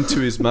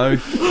into his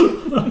mouth,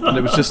 and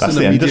it was just That's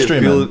an the immediate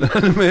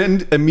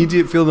industry,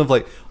 immediate feeling of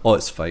like, oh,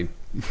 it's fine.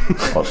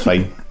 Oh, it's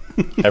fine.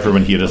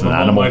 Everyone here is an I'm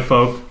on animal. my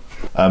folk.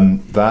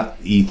 That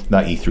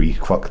E3,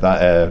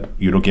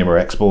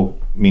 Eurogamer Expo,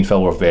 me and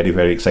Phil were very,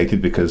 very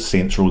excited because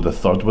Saints Row the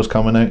Third was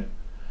coming out,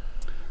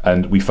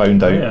 and we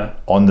found out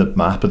on the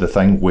map of the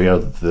thing where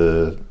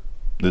the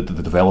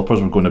developers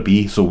were going to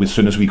be. So as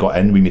soon as we got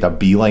in, we made a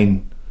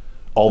beeline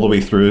all the way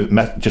through,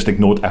 just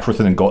ignored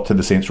everything and got to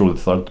the Saints Row the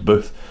Third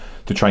booth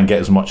to try and get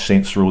as much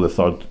Saints Row the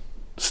Third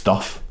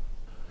stuff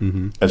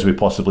as we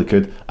possibly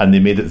could, and they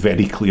made it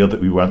very clear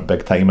that we weren't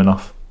big time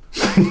enough.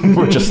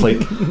 We're just like,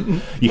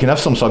 you can have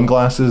some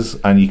sunglasses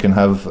and you can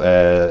have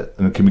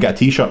and can we get a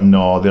t-shirt?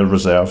 No, they're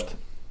reserved.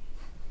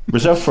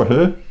 Reserved for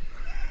who?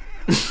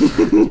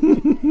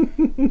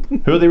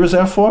 Who are they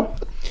reserved for?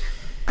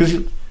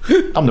 Because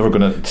I'm never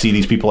going to see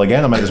these people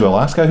again. I might as well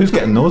ask her, who's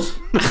getting those?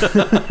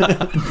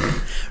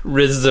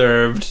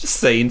 Reserved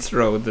Saints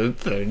Row the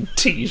Third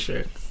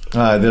t-shirts.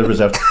 They're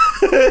reserved.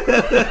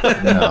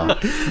 No.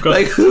 Got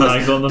Like,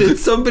 tags on them. did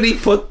somebody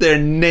put their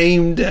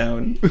name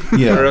down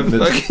Yeah, for a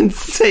that's- fucking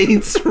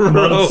Saints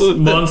Row?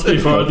 Months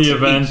before the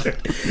event.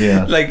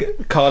 Yeah.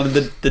 Like, call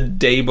it the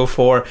day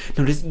before.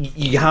 No,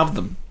 you have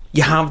them.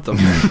 You have them.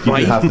 You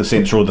right? do have the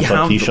Saints Row the You Third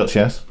have t-shirts,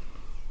 yes.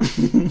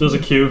 There's a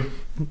queue.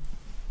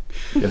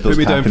 You have those Put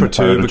me down Tack for and the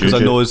Power 2 of because I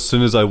Juju. know as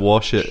soon as I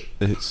wash it,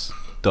 it's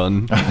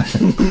done.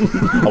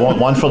 I want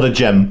one for the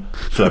gym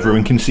so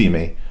everyone can see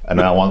me, and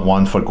then I want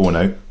one for going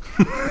out.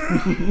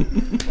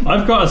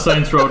 I've got a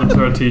Saints Row the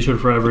Third t-shirt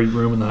for every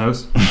room in the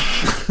house.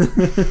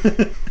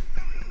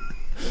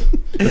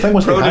 The thing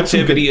was,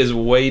 productivity is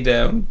way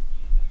down.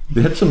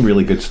 They had some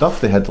really good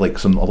stuff. They had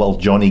like a little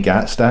Johnny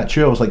Gat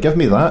statue. I was like, give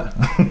me that.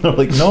 They're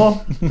like,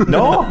 no,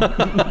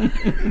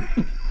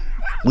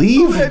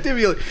 leave.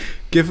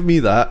 Give me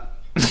that.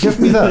 Give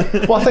me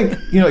that. Well, I think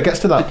it gets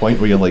to that point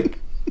where you're like,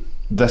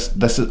 this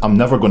is. I'm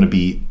never going to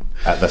be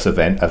at this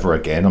event ever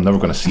again. I'm never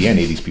going to see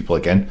any of these people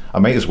again. I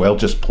might as well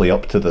just play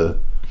up to the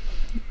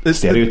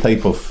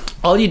stereotype of.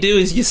 All you do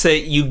is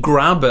you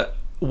grab it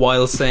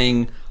while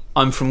saying,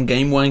 "I'm from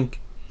GameWank."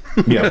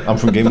 Yeah, I'm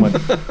from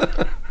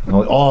GameWank. I'm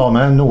like, oh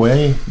man, no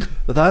way.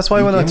 But that's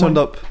why when I turned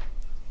up,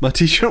 my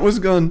T-shirt was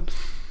gone.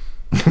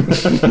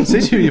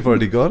 Says here you've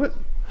already got it.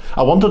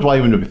 I wondered why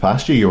when we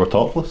passed you were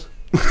topless.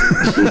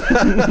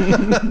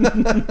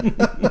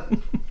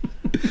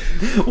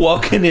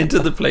 Walking into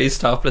the place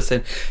topless,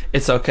 saying,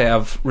 "It's okay,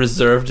 I've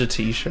reserved a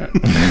T-shirt."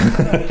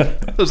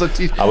 There's a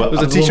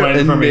T-shirt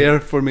in there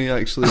for me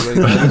actually.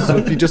 Right? So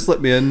if you just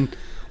let me in,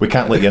 we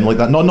can't let you in like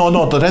that.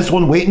 No, there is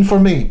one waiting for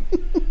me.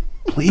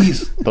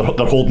 Please, they're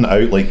holding it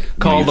out like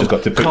call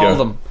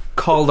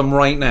them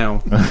right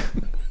now.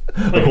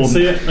 I can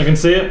see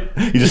it.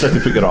 You just have to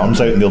put your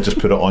arms out and they'll just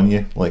put it on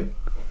you. Like,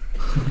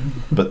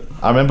 but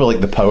I remember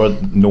like the power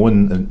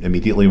knowing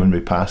immediately when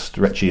we passed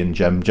Richie and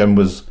Jim. Jim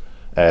was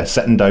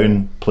sitting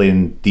down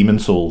playing Demon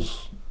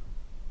Souls,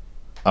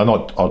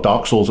 or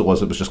Dark Souls. It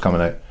was just coming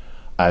out,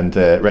 and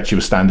Richie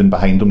was standing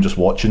behind him just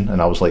watching,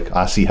 and I was like,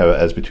 I see how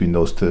it is between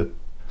those two.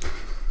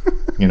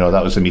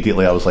 That was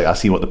immediately. I was like, I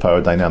see what the power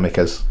dynamic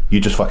is. You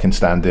just fucking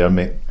stand there,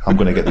 mate. I'm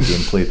going to get the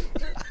game played.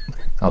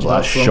 I was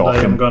like, that's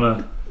shocking.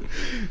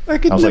 I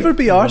could never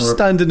be arsed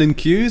standing in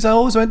queues. I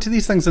always went to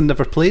these things and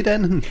never played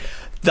anything.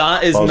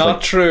 That is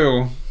not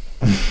true.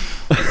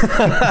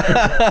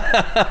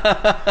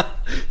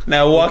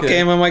 Now, what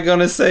game am I going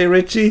to say,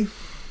 Richie?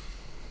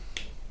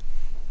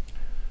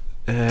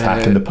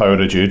 Attacking the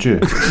power of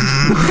Juju.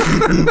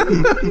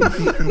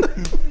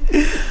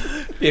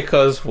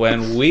 Because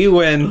when we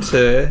went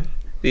to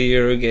the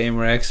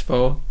Eurogamer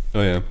Expo,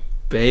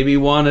 Baby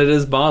wanted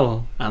his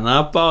bottle, and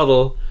that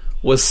bottle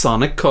was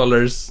Sonic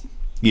Colors.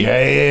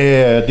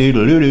 Yeah. And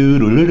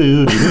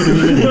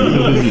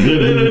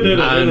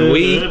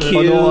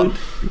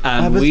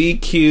we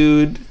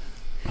queued,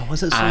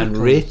 and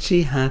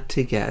Richie had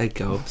to get a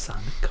go of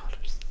Sonic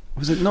Colors.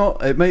 Was it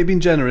not? It might have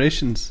been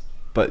Generations,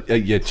 but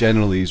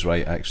generally he's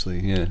right. Actually,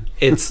 yeah.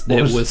 It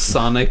was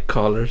Sonic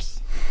Colors.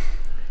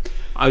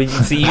 So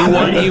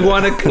you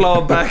want to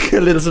claw back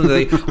a little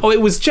something? It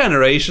was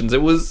Generations.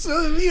 It was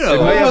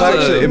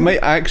It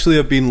might actually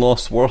have been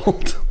Lost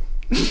World.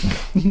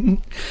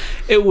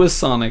 It was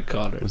Sonic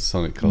Colors. It was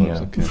Sonic Colors.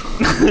 Yeah. Okay.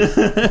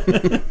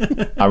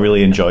 I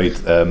really enjoyed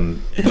the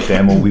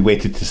demo. We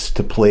waited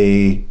to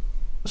play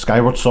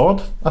Skyward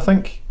Sword, I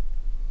think,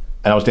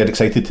 and I was dead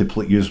excited to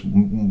use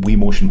Wii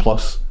Motion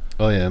Plus.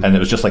 Oh yeah, and it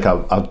was just like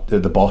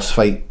the boss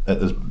fight at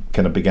the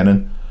kind of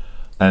beginning,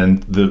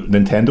 and the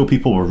Nintendo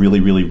people were really,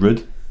 really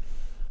rude.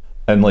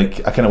 And like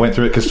I kind of went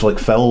through it because like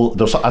Phil,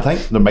 I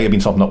think there might have been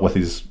something up with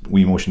his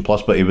Wii Motion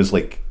Plus, but it was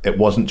like it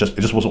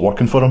just wasn't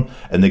working for him.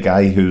 And the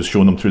guy who's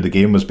showing him through the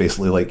game was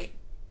basically like,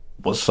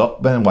 "What's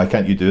up, Ben? Why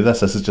can't you do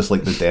this? This is just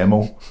like the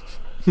demo."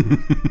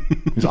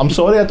 I'm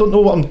sorry, I don't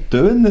know what I'm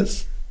doing.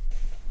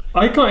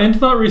 I got into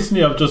that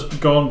recently of just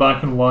going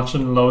back and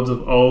watching loads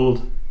of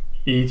old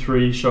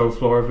E3 show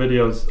floor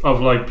videos of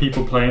like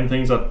people playing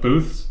things at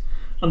booths.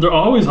 And they're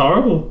always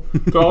horrible.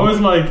 They're always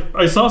like,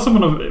 I saw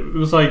someone, it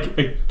was like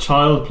a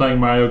child playing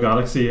Mario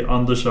Galaxy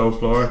on the show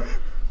floor,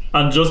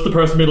 and just the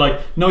person be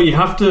like, "No, you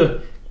have to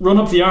run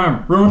up the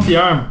arm.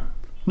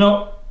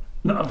 No,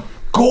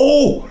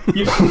 go!"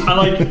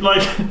 And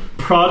like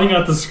prodding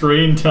at the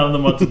screen, telling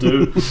them what to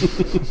do.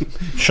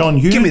 Sean,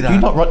 give me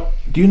that.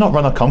 Do you not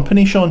run a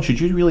company, Sean? Should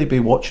you really be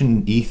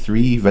watching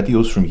E3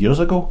 videos from years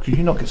ago? Could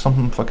you not get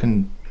something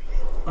fucking...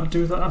 I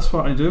do that. That's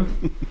what I do.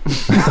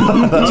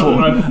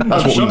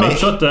 I've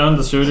shut down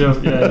the studio.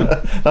 Yeah.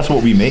 That's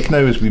what we make now.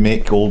 Is we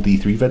make old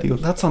E3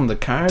 videos. That's on the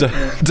card.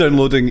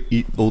 Downloading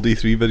old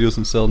E3 videos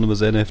and selling them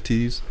as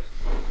NFTs.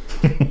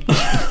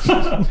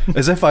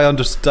 As if I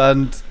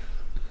understand.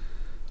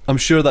 I'm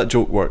sure that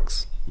joke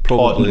works.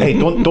 Probably. Hey,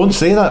 don't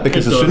say that,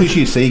 because as soon as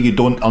you say you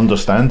don't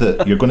understand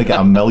it, you're going to get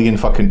a million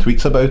fucking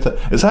tweets about it.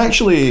 It's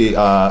actually you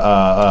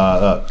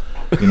know,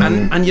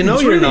 and you know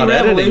it's you're really not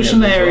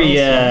revolutionary.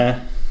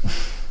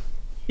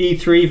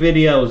 E3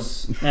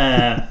 videos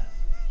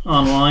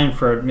online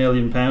for £1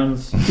 million.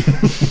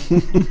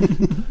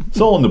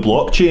 It's all on the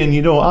blockchain,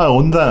 you know. I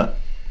own that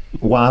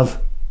WAV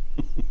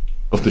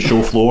of the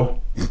show floor.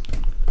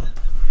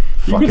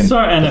 You could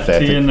start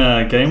NFT in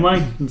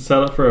GameWank and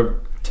sell it for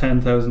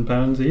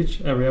 £10,000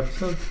 each every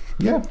episode.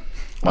 Yeah,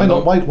 why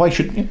not? Why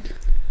shouldn't you?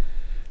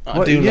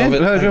 I do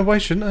love it. Why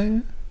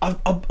shouldn't I?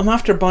 I'm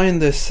after buying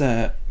this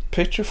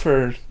picture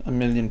for £1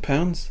 million.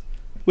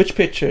 Which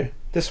picture?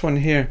 This one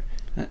here.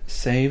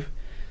 Save.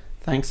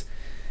 Thanks.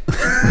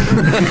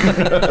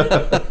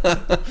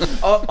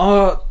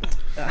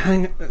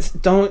 Hang.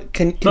 Don't.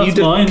 Can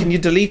you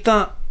delete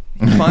that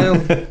file?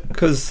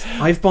 Because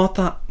I've bought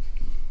that.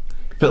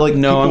 But like,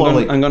 No,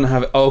 people I'm going to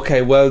have it.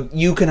 Okay, well,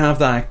 you can have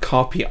that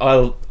copy.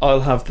 I'll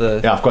have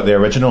the. Yeah, I've got the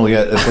original.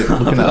 Yeah, it's like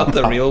looking I've at got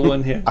the real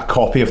one here. a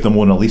copy of the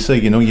Mona Lisa.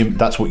 You know,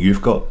 that's what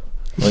you've got.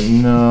 Like,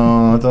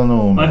 no, I don't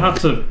know. I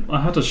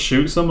had to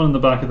shoot someone in the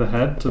back of the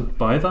head to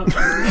buy that.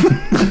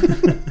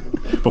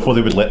 Before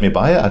they would let me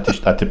buy it, I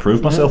had to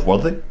prove myself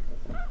worthy.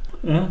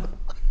 Yeah.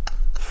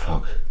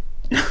 Fuck.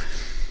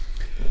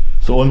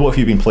 So, Owen, what have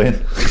you been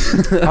playing?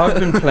 I've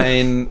been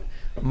playing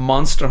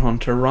Monster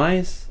Hunter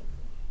Rise.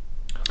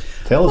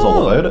 Tell us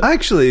all about it.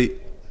 Actually,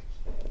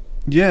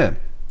 yeah.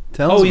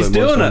 Tell us he's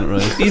about doing Monster it. Hunter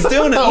Rise. He's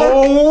doing it. Look.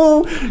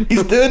 Oh,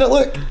 he's doing it.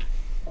 Look.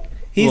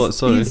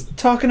 He's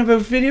talking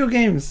about video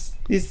games.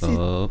 He's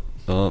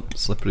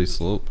Slippery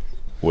slope.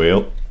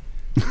 Well,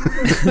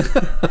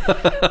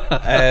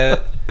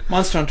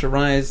 Monster Hunter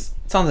Rise.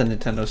 It's on the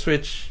Nintendo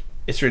Switch.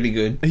 It's really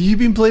good. Have you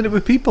been playing it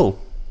with people?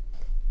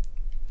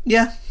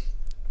 Yeah.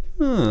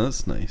 Oh,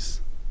 that's nice.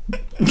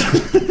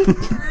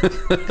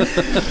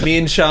 Me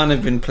and Sean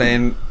have been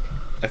playing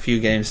a few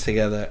games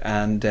together,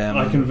 and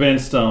I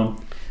convinced Stone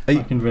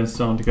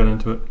to get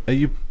into it. Are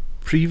you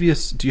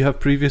previous? Do you have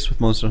previous with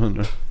Monster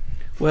Hunter?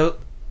 Well,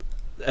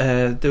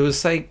 there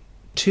was like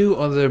 2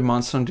 other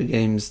Monster Hunter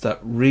games that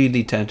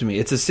really tempted me.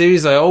 It's a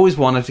series I always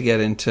wanted to get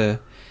into,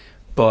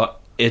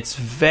 but it's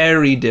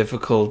very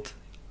difficult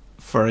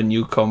for a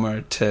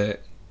newcomer to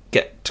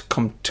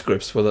come to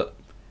grips with it.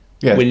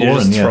 yeah, when it's you're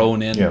boring, just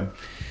thrown in. Yeah.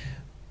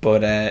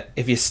 But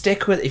if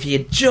you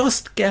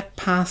just get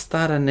past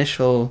that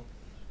initial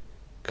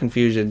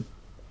confusion,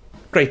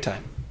 great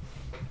time.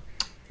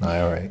 Aye,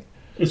 all right.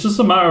 It's just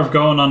a matter of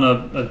going on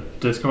a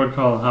Discord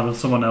call and having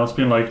someone else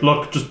being like,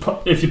 look, just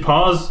if you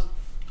pause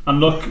and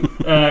look,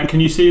 can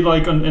you see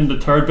like in the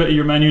third bit of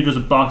your menu there's a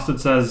box that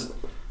says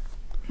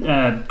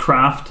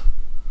craft.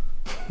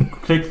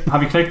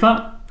 Have you clicked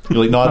that? You're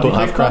like, no, I don't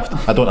have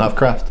craft. I don't have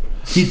craft.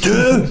 You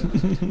do.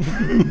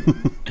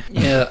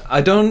 Yeah,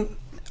 I don't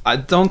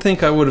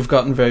think I would have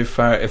gotten very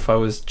far if I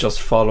was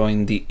just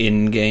following the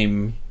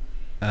in-game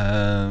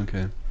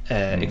Okay.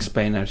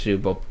 explain how to do,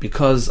 but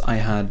because I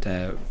had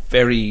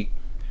very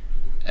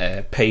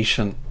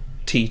patient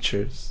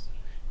teachers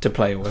to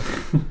play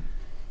with,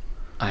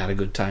 I had a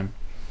good time.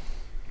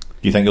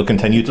 Do you think you'll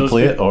continue to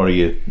play it, or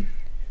is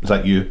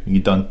that you? Are you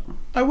done?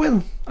 I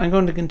will. I'm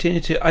going to continue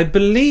to. I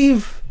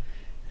believe,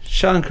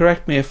 Sean,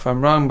 correct me if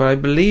I'm wrong, but I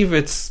believe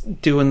it's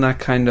doing that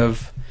kind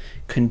of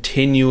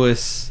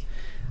continuous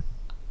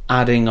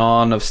adding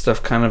on of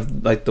stuff, kind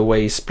of like the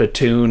way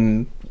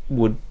Splatoon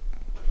would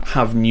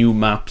have new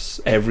maps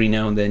every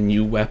now and then,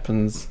 new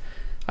weapons.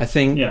 I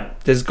think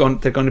they're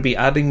going to be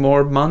adding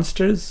more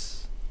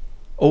monsters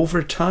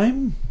over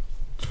time.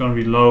 It's going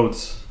to be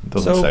loads.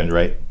 Doesn't sound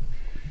right.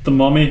 The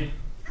Mummy.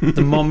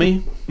 The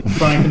Mummy.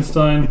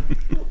 Frankenstein.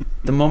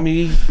 The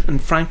Mummy and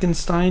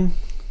Frankenstein.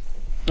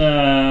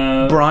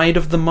 Uh, Bride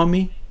of the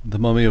Mummy. The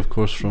Mummy, of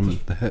course, from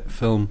the hit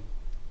film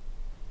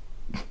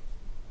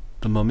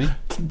The Mummy.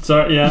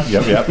 Sorry, yeah.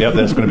 Yep.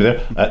 That's going to be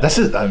there. This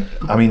is.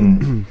 I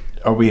mean,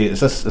 are we? Is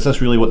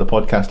this really what the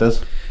podcast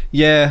is?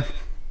 Yeah.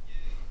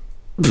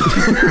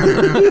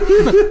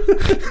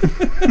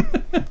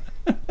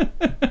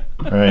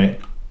 Right.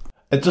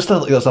 It just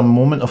there's a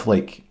moment of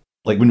like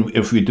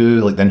if we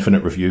do like the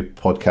Infinite Review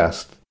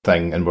podcast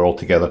thing and we're all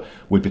together,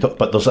 we'd be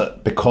but there's a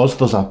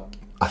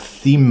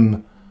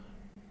theme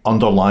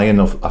underlying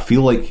of, I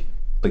feel like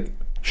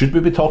should we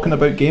be talking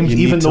about games,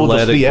 even though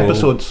there's 3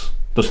 episodes.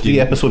 There's 3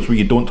 episodes where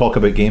you don't talk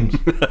about games.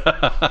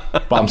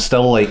 But I'm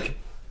still like,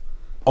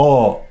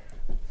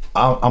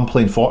 I'm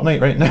playing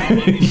Fortnite right now.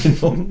 You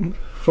know?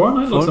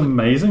 Fortnite looks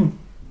amazing.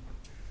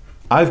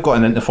 I've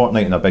gotten into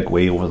Fortnite in a big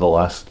way over the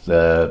last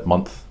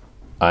month,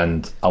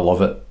 and I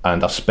love it,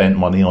 and I've spent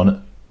money on it.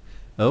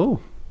 Oh.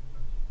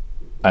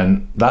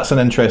 And that's an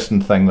interesting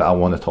thing that I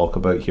want to talk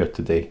about here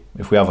today.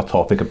 If we have a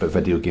topic about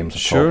video games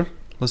at all.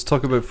 Let's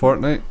talk about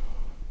Fortnite.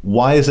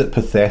 Why is it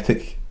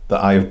pathetic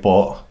that I've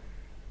bought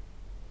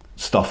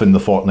stuff in the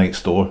Fortnite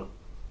store?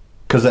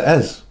 Because it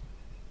is.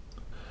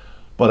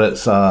 But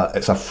it's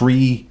a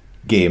free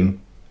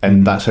game,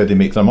 and that's how they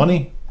make their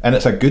money. And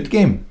it's a good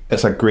game.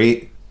 It's a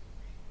great,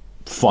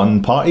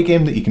 fun party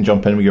game that you can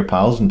jump in with your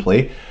pals and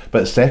play. But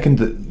the second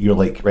that you're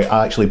like, right,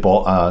 I actually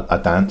bought a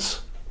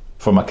dance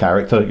for my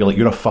character, you're like,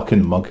 you're a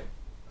fucking mug.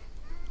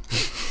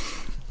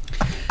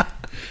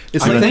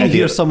 It's like I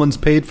hear someone's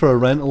paid for a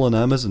rental on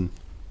Amazon.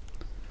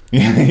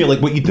 You're like,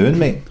 what you doing,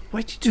 mate?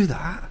 Why'd you do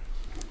that?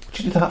 What'd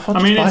you do that for?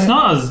 I mean, it's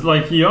not as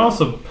like, you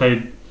also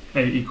paid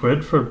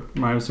 £80 for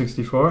Mario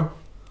 64.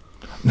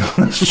 No,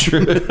 that's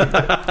true.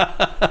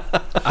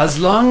 As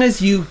long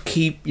as you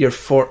keep your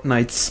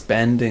Fortnite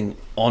spending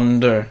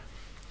under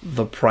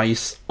the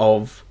price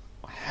of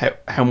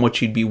how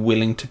much you'd be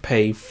willing to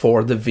pay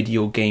for the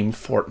video game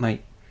Fortnite,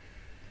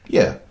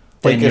 yeah,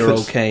 then you're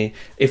okay.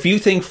 If you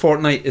think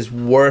Fortnite is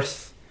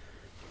worth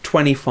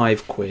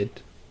 £25,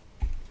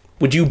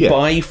 would you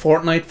buy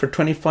Fortnite for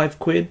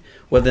 £25?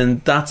 Well,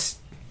 then that's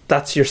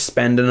your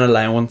spending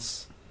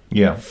allowance.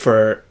 Yeah,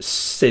 for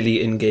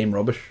silly in-game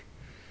rubbish.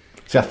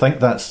 See, I think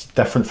that's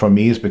different for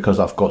me is because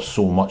I've got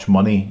so much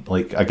money.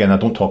 Like, again, I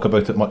don't talk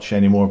about it much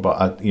anymore,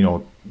 but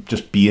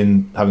just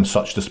having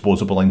such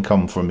disposable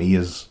income for me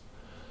it's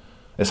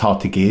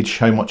hard to gauge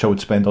how much I would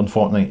spend on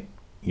Fortnite,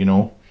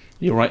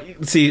 You're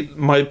right. See,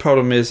 my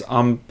problem is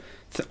I'm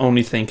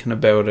only thinking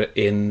about it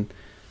in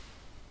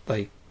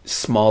like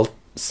small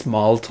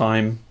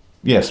time.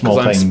 Yeah, small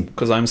time.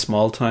 Because I'm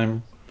small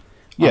time.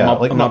 Yeah,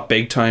 I'm not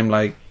big time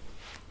like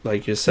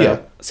yourself.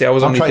 Yeah. See, I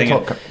was only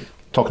thinking...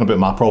 talking about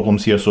my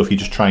problems here, so if you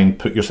just try and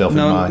put yourself in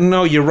my...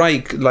 No, you're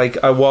right.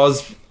 Like, I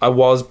was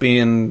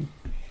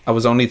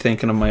only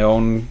thinking of my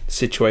own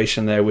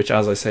situation there, which,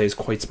 as I say, is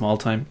quite small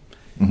time.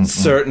 Mm-hmm,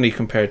 certainly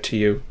compared to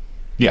you.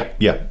 Yeah.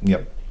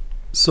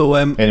 So,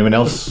 anyone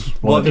else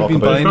want to talk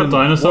about? It's got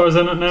dinosaurs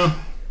in it now.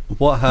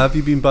 What have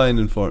you been buying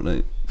in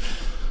Fortnite?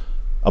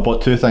 I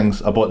bought two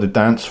things. I bought the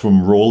dance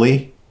from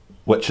Rolly,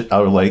 which I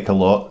like a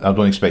lot. I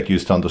don't expect you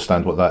to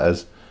understand what that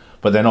is.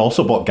 But then I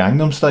also bought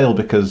Gangnam Style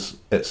because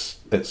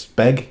it's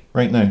big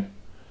right now.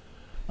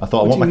 I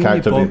thought I want my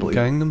character to be able to...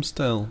 Gangnam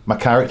Style? My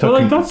character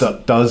does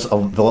the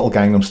little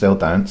Gangnam Style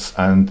dance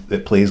and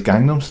it plays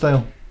Gangnam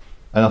Style.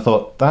 And I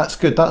thought, that's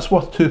good, that's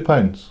worth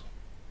 £2.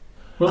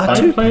 Well,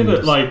 I played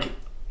it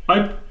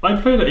I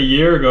played it a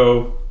year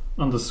ago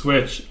on the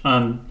Switch,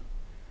 and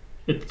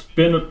it's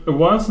been a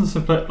while since I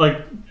played.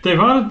 Like,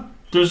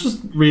 there's just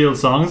real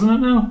songs in it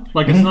now.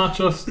 Like, it's not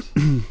just...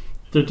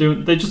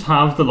 They just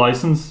have the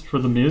license for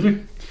the music.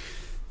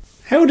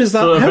 How does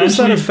that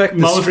affect the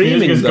most streaming?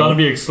 Music is going to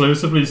be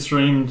exclusively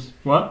streamed.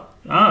 What?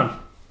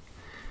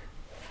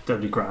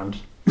 That'd be grand.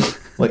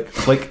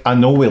 like I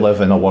know we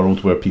live in a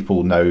world where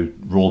people now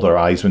roll their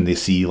eyes when they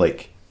see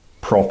like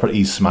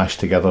properties smashed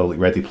together, like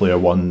Ready Player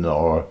One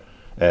or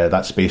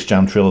that Space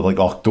Jam trailer. Like,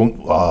 I don't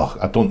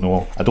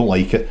know, I don't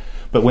like it.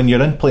 But when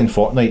you're in playing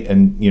Fortnite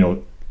and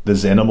the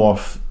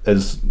Xenomorph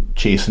is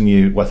chasing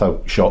you with a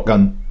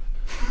shotgun,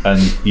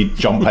 and you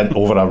jump in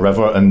over a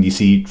river and you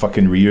see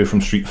fucking Ryu from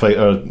Street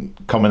Fighter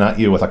coming at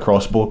you with a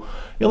crossbow,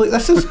 you're like,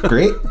 this is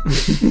great.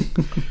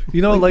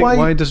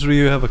 Why does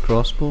Ryu have a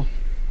crossbow?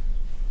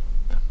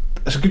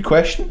 It's a good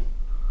question.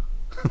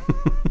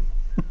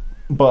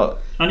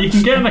 And you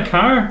can get in a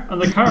car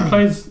and the car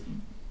plays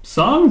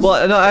songs.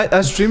 Well, no,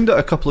 I streamed it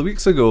a couple of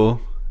weeks ago.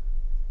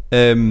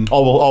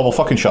 Well,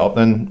 fucking shut up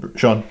then,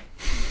 Sean.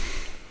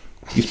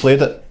 He's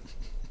played it.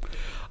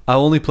 I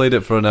only played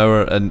it for an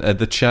hour, and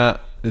the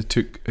chat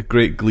took a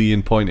great glee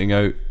in pointing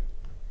out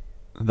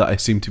that I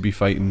seem to be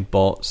fighting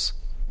bots.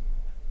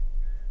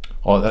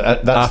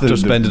 After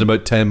spending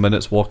about 10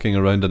 minutes walking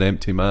around an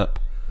empty map.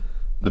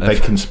 The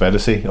big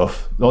conspiracy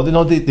of...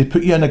 they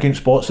put you in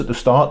against bots at the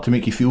start to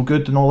make you feel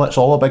good and all that. It's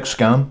all a big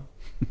scam.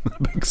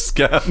 A big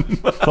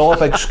scam. It's all a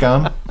big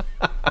scam.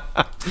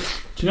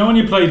 Do you know when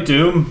you play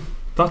Doom,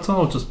 that's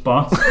all just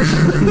bots?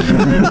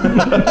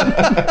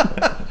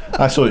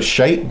 I saw it's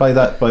shite by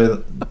that.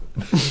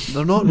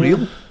 They're not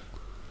real.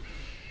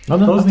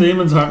 Those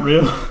demons aren't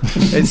real.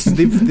 It's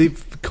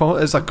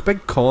it's a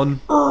big con.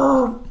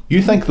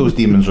 You think those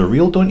demons are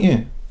real, don't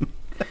you?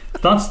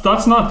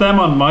 That's not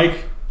them on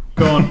mic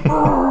going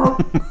rah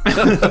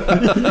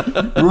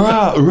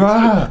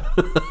rah.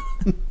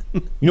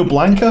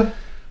 Blanca,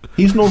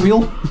 he's no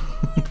real.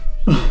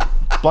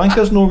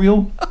 Blanca's no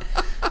real.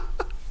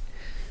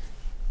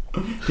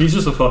 He's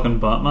just a fucking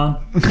Batman.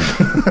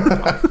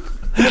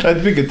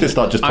 It'd be good to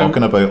start just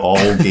talking about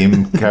all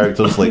game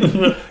characters. Like,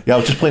 I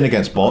was just playing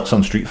against bots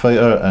on Street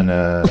Fighter, and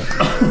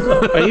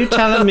Are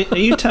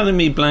you telling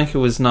me Blanca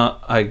was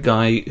not a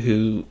guy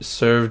who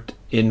served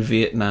in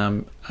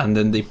Vietnam and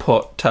then they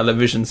put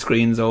television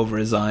screens over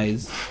his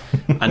eyes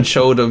and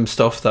showed him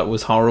stuff that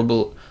was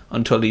horrible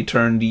until he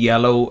turned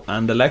yellow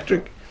and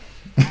electric?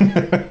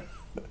 That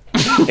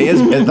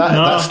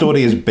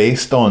story is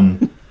based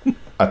on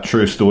a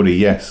true story,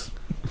 yes.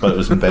 But it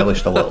was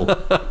embellished a little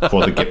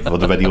for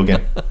the video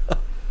game.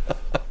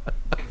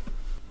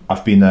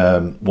 I've been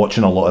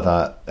watching a lot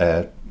of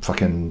that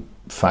fucking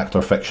fact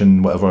or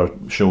fiction whatever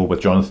show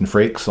with Jonathan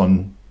Frakes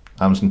on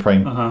Amazon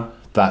Prime. Uh-huh.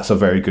 That's a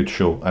very good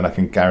show, and I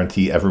can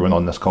guarantee everyone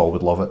on this call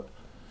would love it.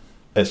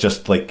 It's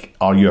just like,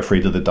 Are You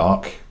Afraid of the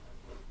Dark?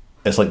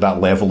 It's like that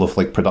level of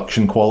like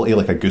production quality,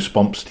 like a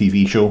Goosebumps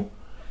TV show.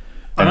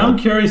 And I'm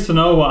curious to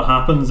know what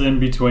happens in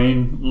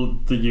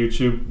between the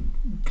YouTube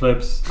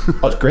clips.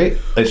 Oh, it's great.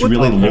 It's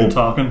really low,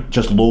 talking.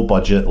 Just low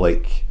budget.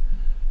 Like,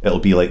 it'll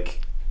be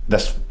like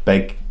this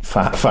big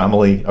fat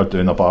family are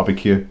doing a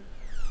barbecue,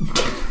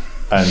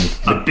 and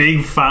a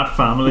big fat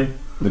family.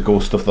 The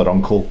ghost of their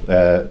uncle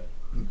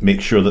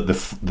makes sure that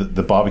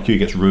the barbecue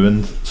gets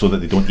ruined so that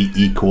they don't eat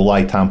E.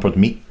 coli tampered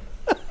meat.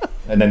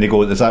 And then they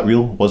go, "Is that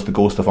real? Was the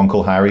ghost of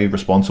Uncle Harry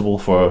responsible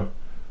for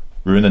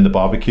ruining the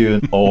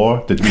barbecue,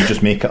 or did we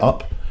just make it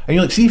up?" And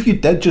you're like, see, if you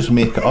did just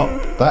make it up,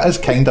 that is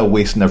kind of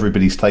wasting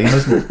everybody's time,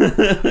 isn't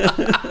it?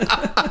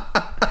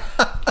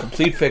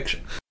 Complete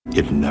fiction.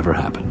 It never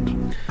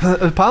happened.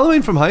 A pal of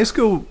mine from high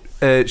school,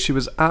 she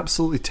was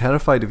absolutely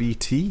terrified of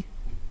E.T.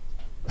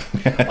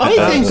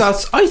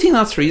 I think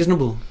that's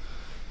reasonable.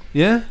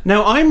 Yeah.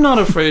 Now, I'm not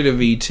afraid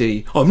of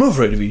E.T. I'm not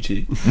afraid of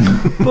E.T.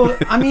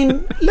 But, I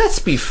mean, let's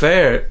be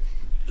fair.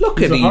 Look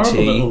He's at a horrible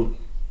E.T. little-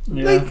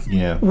 Yeah.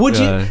 Yeah. Would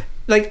Yeah. you...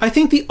 Like, I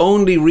think the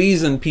only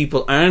reason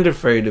people aren't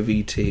afraid of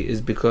E.T.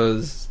 is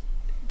because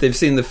they've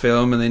seen the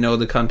film and they know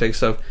the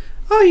context of,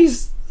 oh,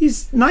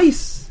 he's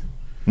nice.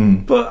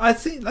 But I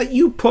think, like,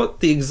 you put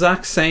the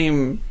exact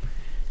same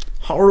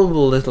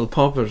horrible little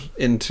puppet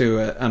into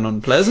an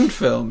unpleasant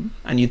film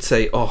and you'd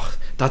say, oh,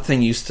 that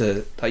thing used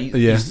to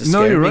scare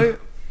No, you're me. right.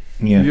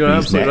 Yeah. You're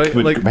His absolutely neck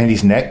right. Like, when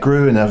his neck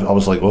grew, and I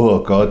was like,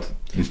 oh god.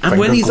 And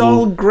when he's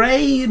all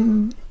grey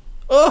and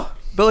oh,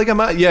 but like,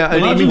 yeah,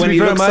 I when mean, to he be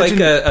fair, looks like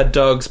a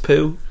dog's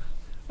poo.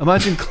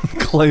 imagine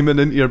climbing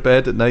into your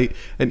bed at night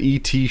and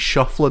E.T.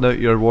 shuffling out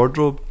your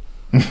wardrobe.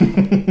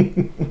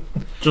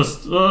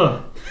 Just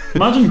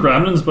imagine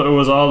Gremlins, but it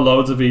was all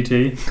loads of ET.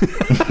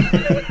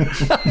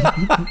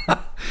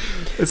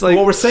 It's like,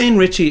 What we're saying,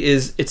 Richie,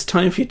 is it's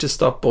time for you to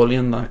stop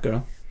bullying that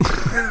girl.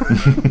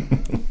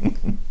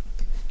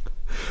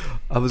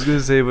 I was going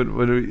to say when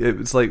it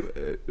was like,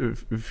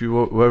 if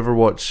you ever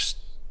watched,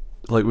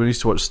 like when we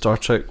used to watch Star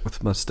Trek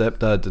with my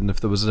stepdad, and if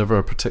there was ever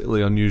a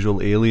particularly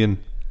unusual alien,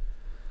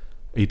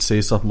 he'd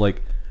say something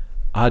like,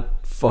 I'd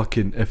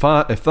fucking, if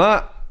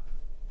that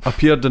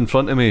appeared in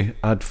front of me,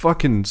 I'd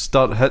fucking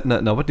start hitting it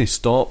and I wouldn't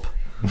stop.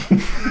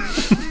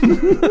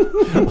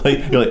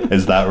 like, you're like,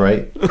 is that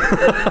right?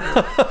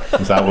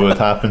 Is that what would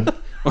happen?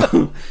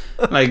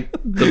 Like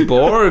the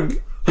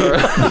Borg.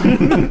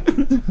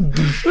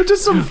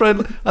 Just some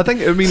friend. I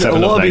think, I mean, a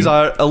 7 lot of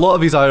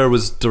of his ire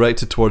was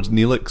directed towards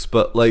Neelix,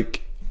 but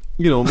like,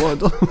 you know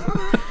what?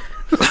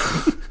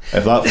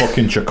 If that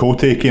fucking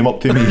Chakotay came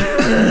up to me,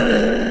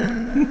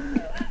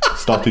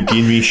 started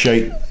giving me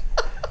shite.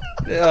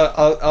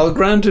 I'll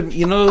grant him.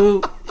 You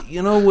know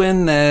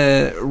when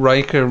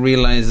Riker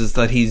realizes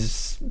that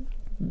he's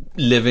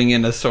living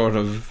in a sort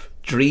of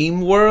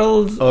dream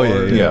world. Oh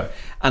yeah.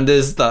 And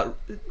there's that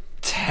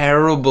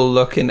terrible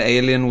looking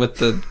alien with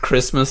the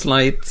Christmas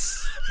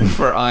lights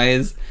for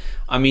eyes.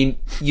 I mean,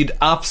 you'd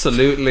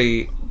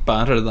absolutely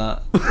batter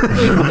that.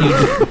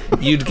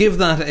 You'd give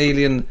that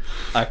alien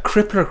a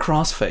crippler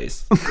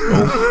crossface.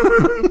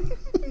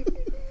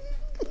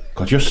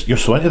 God, you're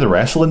so into the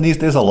wrestling these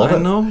days. I love it. I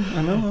know.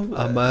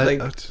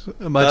 Like,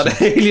 Imagine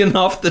that alien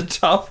off the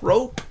top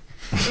rope.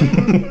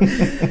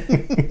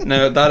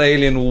 Now that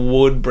alien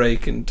would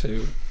break in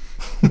two.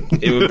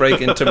 It would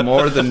break into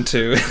more than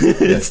two.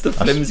 It's the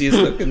flimsiest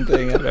looking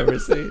thing I've ever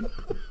seen.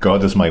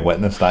 God is my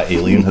witness. That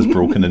alien has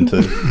broken into.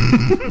 That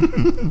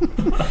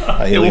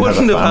It alien has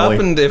a wouldn't have family.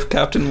 happened if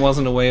Captain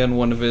wasn't away on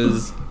one of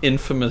his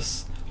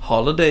infamous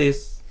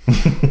holidays.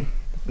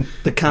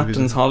 The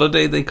Captain's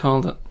Holiday, they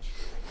called it.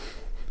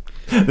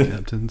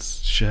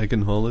 Captain's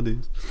shagging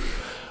holidays.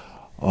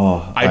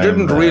 Oh, I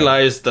didn't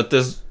realise that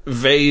this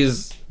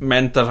vase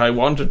meant that I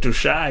wanted to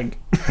shag.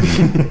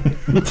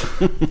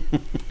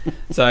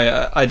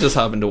 So I just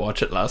happened to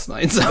watch it last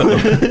night. So.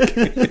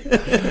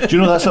 Do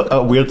you know that's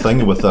a weird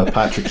thing with the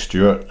Patrick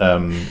Stewart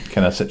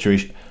kind of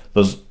situation?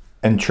 There's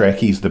in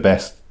Trekkies, the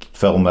best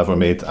film ever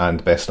made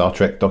and best Star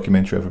Trek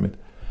documentary ever made.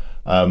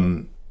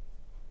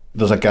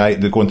 There's a guy,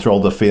 they're going through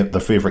all their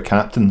favourite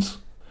captains,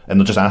 and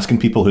they're just asking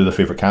people who their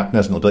favourite captain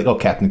is, and they'll be like, oh,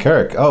 Captain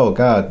Kirk, oh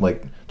god,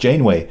 like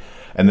Janeway.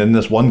 And then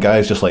this one guy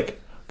is just like,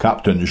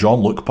 Captain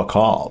Jean-Luc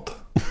Picard.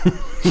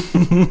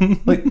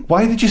 Like,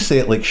 why did you say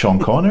it like Sean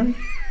Connery?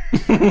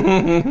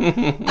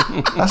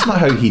 That's not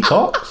how he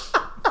talks.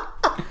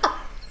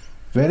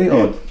 Very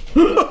odd.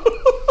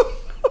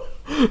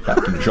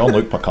 Captain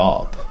Jean-Luc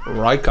Picard.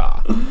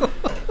 Riker.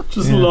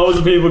 Just loads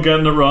of people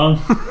getting it wrong.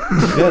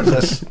 Yeah,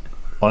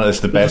 it's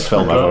the best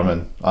film ever,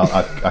 man.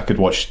 I could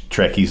watch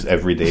Trekkies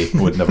every day.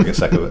 I would never get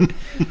sick of it.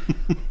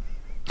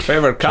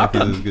 Favourite That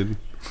is captain? good.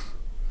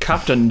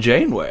 Captain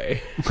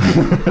Janeway.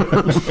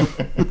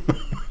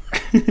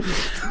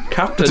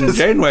 Captain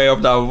Janeway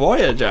of the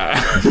Voyager.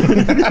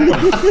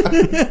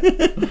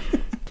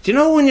 Do you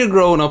know when you're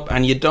growing up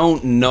and you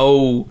don't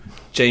know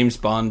James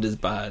Bond is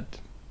bad?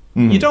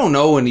 You don't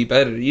know any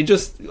better. You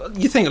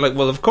think like,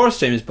 well, of course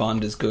James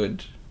Bond is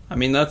good. I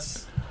mean,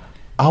 that's...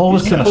 I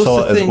always kind of supposed saw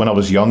to it as think- when I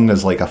was young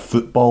as like a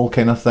football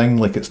kind of thing.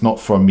 Like it's not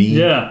for me.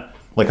 Yeah.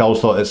 Like I always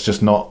thought it's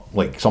just not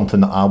like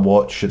something that I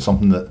watch. It's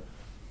something that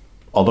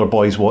other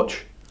boys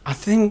watch. I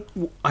think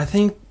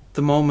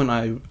the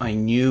moment I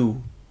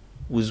knew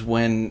was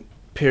when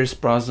Pierce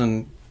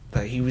Brosnan,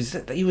 that he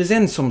was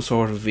in some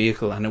sort of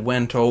vehicle and it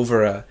went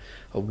over a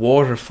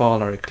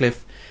waterfall or a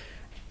cliff,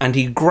 and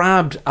he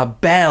grabbed a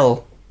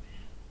bell,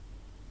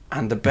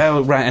 and the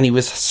bell rang, and he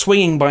was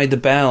swinging by the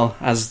bell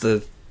as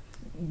the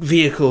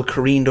vehicle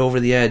careened over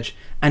the edge,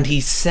 and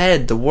he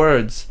said the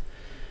words,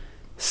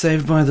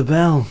 "Saved by the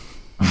Bell."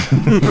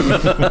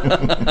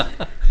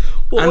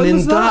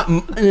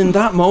 And in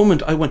that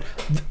moment, I went,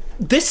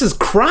 "This is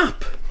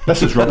crap.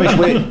 This is rubbish."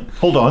 Wait,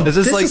 hold on. Is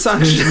This this like is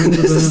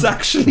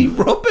actually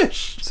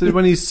rubbish." so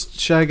when he's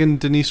shagging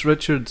Denise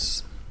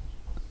Richards?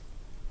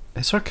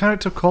 Is her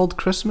character called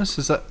Christmas?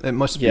 Is that it?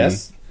 Must be.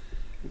 Yes.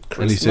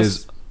 And he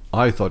says,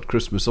 "I thought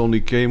Christmas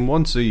only came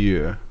once a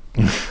year."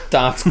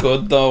 That's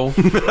good though.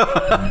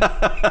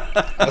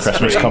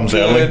 Christmas comes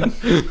early.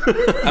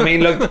 I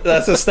mean, look,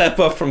 that's a step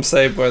up from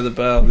Saved by the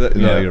Bell. No,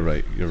 Yeah. you're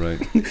right.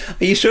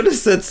 You should have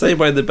said Saved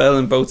by the Bell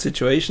in both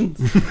situations.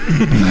 Saved by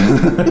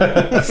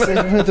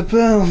the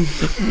Bell.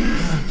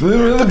 Saved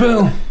by the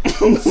Bell.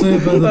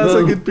 Saved by the That's a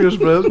Bell. good Pierce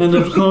Brosnan. And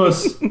of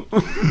course,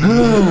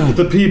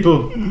 the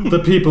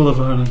people of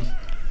Ireland.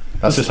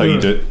 That's just how you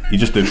do it. You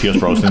just do Pierce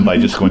Brosnan by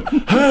just going.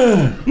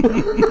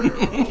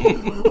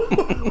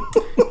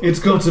 It's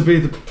got to be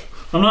the.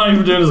 I'm not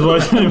even doing his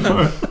voice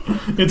anymore.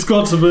 It's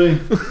got to be.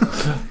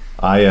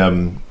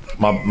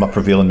 My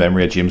prevailing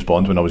memory of James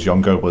Bond when I was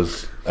younger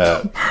was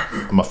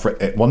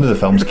one of the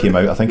films came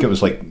out. I think it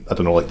was like, I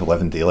don't know, like The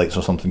Living Daylights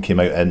or something came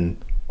out on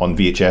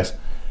VHS,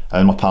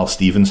 and my pal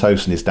Stephen's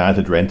house, and his dad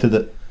had rented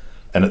it.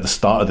 And at the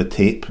start of the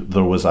tape,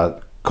 there was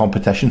a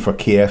competition for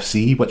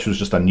KFC, which was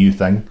just a new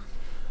thing,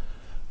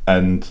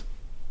 and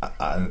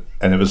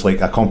it was like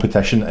a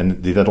competition,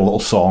 and they did a little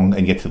song,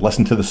 and you had to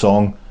listen to the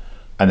song,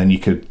 and then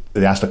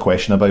they asked a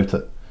question about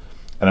it.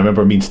 And I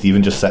remember me and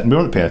Stephen just sitting, we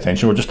weren't paying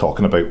attention, we were just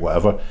talking about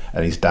whatever,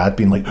 and his dad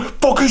being like,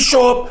 "Fucking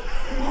shut up!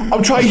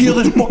 I'm trying to hear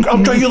this book,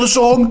 I'm trying to hear the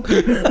song."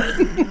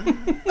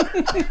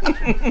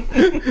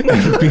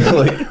 And being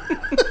like,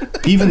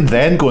 even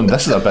then going,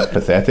 "This is a bit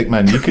pathetic,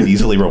 man. You could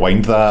easily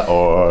rewind that,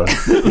 or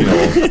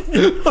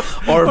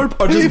or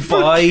just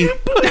buy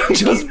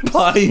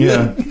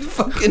Yeah. a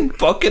fucking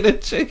bucket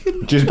of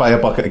chicken. just buy a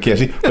bucket of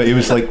KFC." But he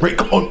was like, "Right,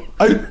 come on,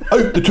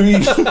 out the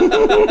trees."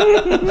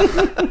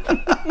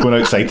 Going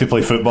outside to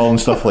play football and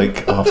stuff,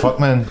 like, oh fuck,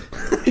 man.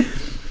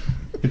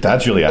 Your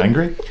dad's really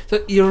angry.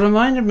 So you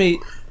reminded me,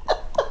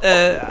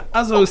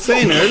 as I was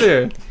saying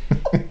earlier,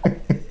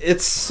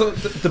 it's so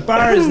the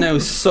bar is now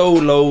so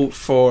low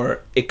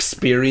for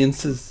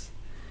experiences.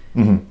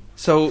 Mm-hmm.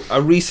 So I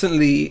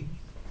recently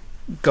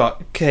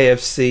got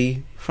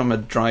KFC from a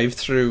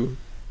drive-through,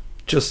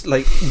 just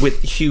like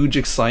with huge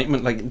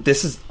excitement, like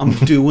I'm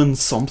doing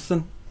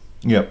something.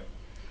 Yep.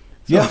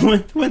 So Yeah.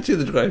 I went through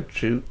the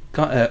drive-through,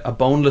 got a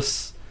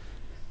boneless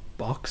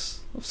box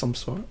of some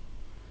sort.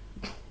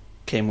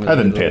 Came with I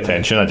didn't pay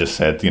attention. I just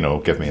said,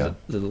 give me a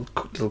little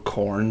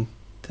corn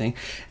thing.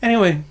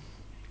 Anyway,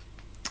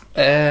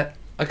 I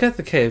get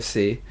the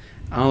KFC,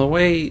 and on the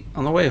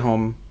way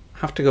home,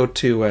 have to go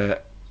to a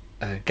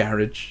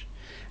garage,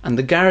 and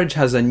the garage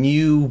has a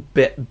new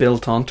bit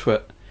built onto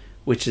it,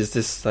 which is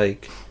this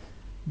like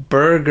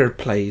burger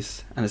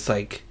place, and it's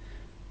like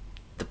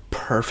the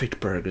perfect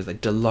burgers, like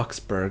deluxe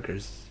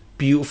burgers,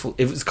 beautiful.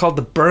 It was called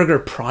the Burger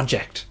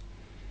Project.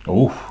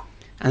 oh.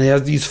 And they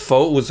have these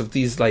photos of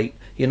these, like,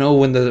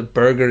 when the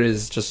burger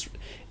is just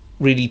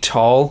really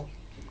tall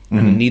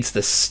and it needs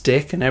the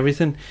stick and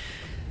everything.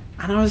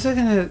 And I was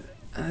looking at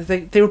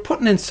it, they were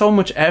putting in so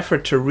much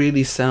effort to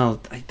really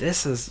sell, like,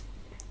 this is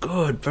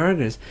good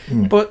burgers.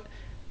 But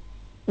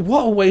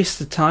what a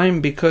waste of time,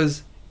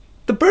 because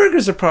the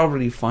burgers are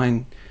probably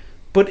fine.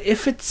 But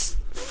if it's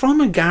from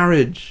a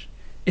garage,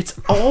 it's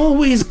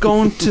always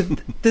going to,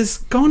 there's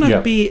going to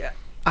be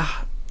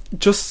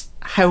just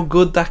how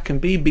good that can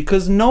be,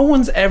 because no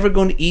one's ever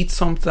going to eat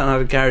something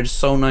at a garage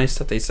so nice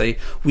that they say,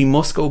 "We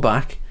must go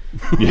back."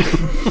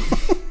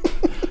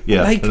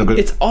 Yeah. Like,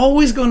 it's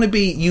always going to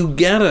be, you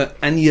get it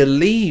and you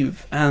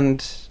leave,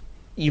 and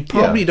you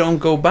probably don't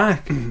go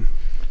back.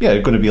 Yeah,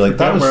 it's going to be like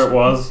that. Where it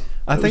was.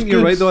 I think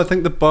you're right, though. I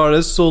think the bar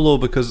is so low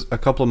because a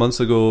couple of months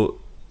ago,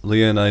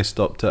 Leah and I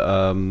stopped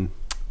at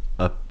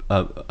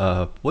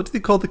what do they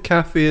call the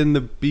cafe in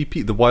the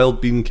BP, the Wild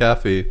Bean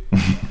Cafe,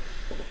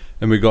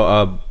 and we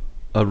got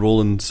a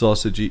rolling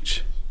sausage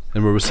each,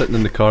 and we were sitting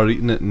in the car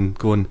eating it and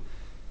going,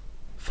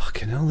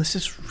 "Fucking hell, this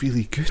is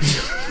really good."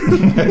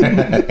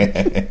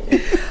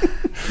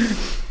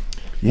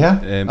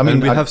 Yeah, I mean,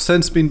 we have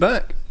since been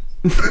back.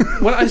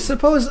 Well, I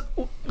suppose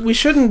we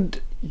shouldn't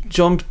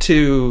jump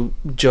to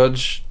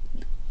judge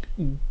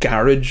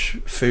garage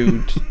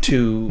food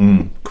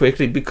too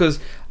quickly, because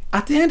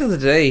at the end of the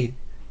day,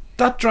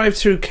 that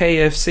drive-through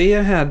KFC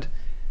I had,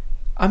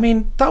 I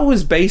mean, that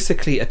was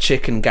basically a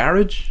chicken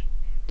garage.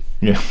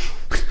 Yeah.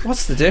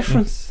 What's the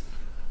difference?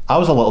 I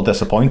was a little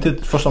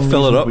disappointed for some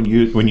Fill it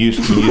reason up. when you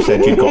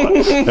said you got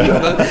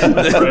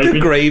The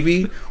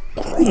gravy.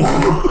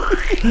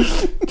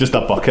 just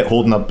a bucket,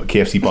 holding a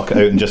KFC bucket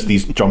out, and just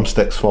these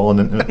drumsticks falling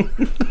into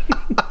it.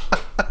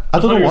 I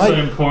don't know You're why.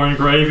 saying pouring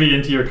gravy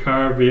into your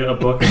car via a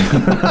bucket.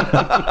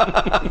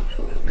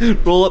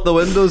 Roll up the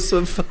windows.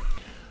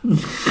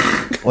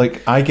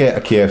 Like, I get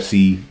a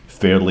KFC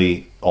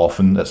fairly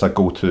often. It's a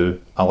go-to.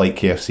 I like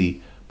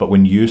KFC. But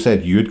when you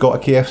said you'd got a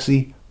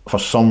KFC, for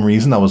some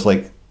reason I was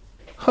like,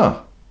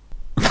 huh.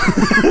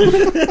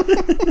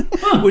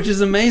 Which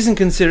is amazing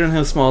considering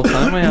how small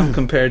time I am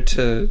compared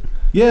to...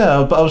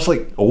 Yeah, but I was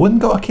like, Owen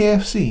got a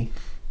KFC?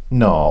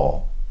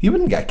 No, he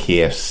wouldn't get a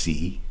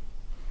KFC.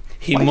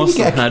 He Why did must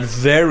he have get a- had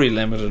very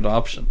limited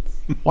options.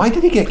 Why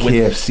did he get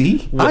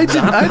KFC? I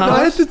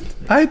that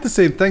had the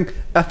same thing.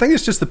 I think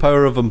it's just the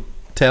power of him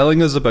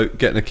telling us about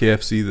getting a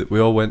KFC that we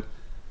all went,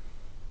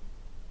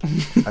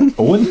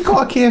 Owen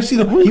got a KFC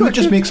though. He would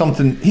just make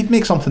something. He'd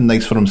make something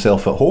nice for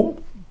himself at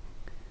home.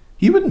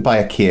 He wouldn't buy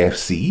a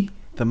KFC.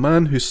 The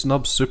man who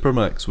snubs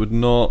Supermax would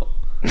not.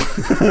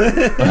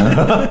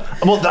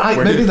 Well,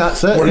 maybe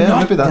that's it. We're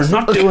Maybe that's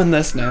not doing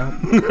this now.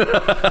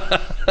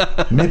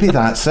 Maybe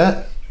that's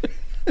it.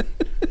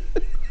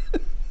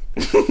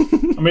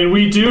 I mean,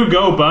 we do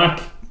go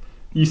back.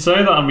 You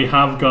say that, and we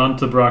have gone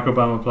to Barack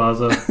Obama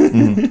Plaza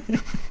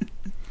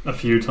a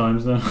few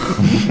times now.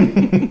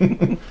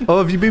 Oh,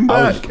 have you been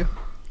back?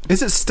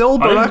 Is it still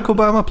Barack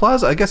Obama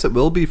Plaza? I guess it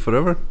will be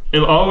forever.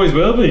 It always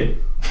will be.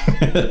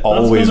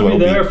 Always That's will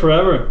be there be.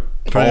 forever.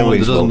 For anyone who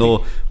Always will doesn't be.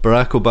 know,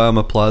 Barack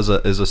Obama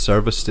Plaza is a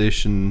service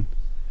station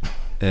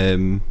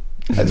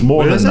It's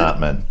more than that,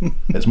 man.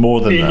 It's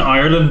more than In that.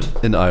 Ireland.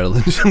 in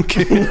Ireland.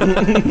 Okay.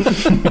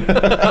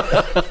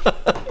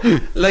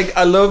 Like,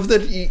 I love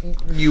that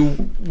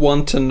you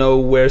want to know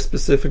where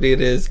specifically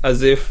it is,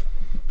 as if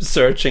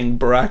searching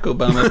Barack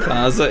Obama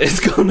Plaza is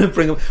going to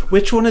bring up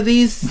which one of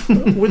these.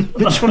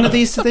 Which one of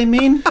these do they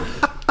mean?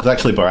 There's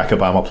actually Barack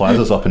Obama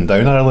Plazas up and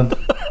down Ireland.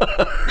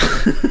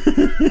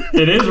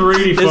 It is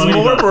really There's funny.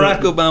 more that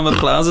Barack Obama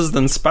Plazas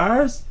than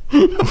Spars.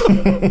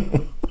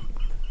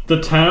 The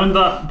town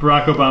that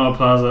Barack Obama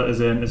Plaza is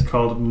in is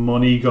called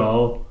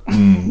Moneygall,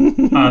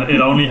 and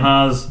it only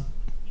has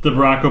the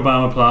Barack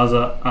Obama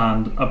Plaza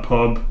and a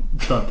pub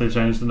that they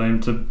changed the name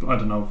to, I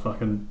don't know,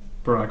 fucking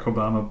Barack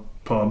Obama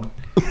pub.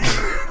 They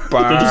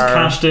just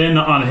cashed in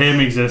on him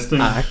existing.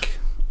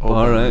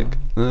 Alright,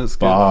 that's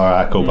good.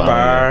 Barack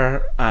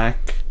Obama.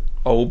 Barack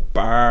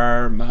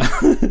Obama.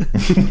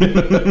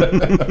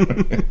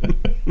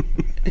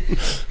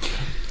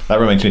 That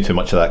reminds me too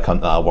much of that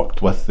cunt that I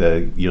worked with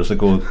years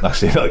ago. I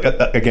say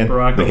again,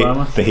 Barack the,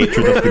 Obama. the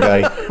hatred of the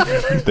guy,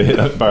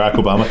 Barack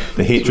Obama,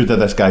 the hatred of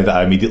this guy that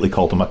I immediately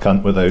called him a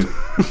cunt without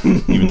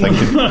even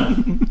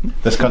thinking.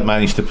 This cunt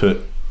managed to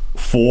put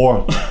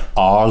 4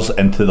 R's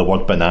into the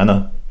word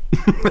banana.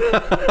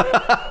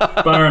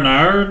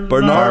 Bernard.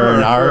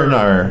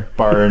 Bernard.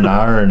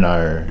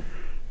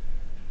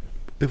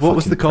 What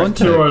was the Two R's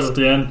context? at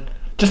the end.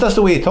 Just that's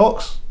the way he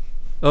talks.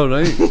 Oh,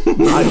 right.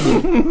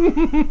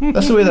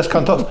 That's the way this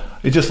cunt talks.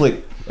 He's just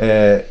like,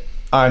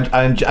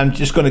 I'm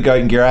just going to go out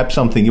and grab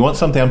something. You want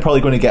something? I'm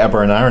probably going to get a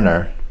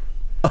Bernard.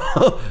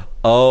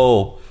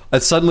 Oh,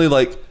 it's suddenly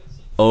like,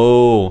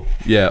 oh,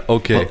 yeah,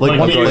 okay. Like,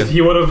 Like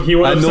he would have. He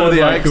would I have know said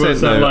the like, he would have accent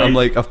said now. like, I'm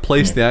like, I've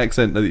placed the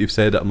accent now that you've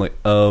said it. I'm like,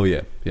 oh,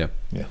 yeah. Yeah,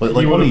 he like would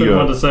one have of been you.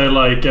 one to say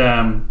like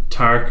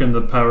Tark and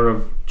the Power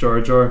of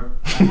Jar Jar.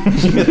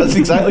 Yeah, that's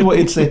exactly what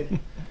he'd say.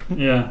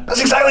 Yeah. That's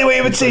exactly what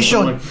he would say,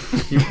 Sean. Like,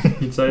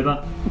 he'd say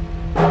that.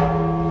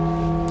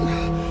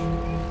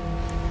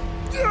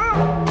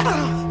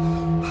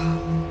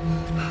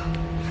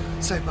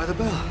 Saved by the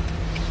Bell.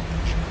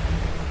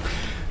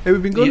 Hey,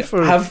 we've been going Yeah,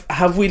 for...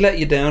 have we let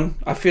you down?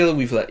 I feel that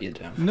we've let you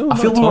down. No, I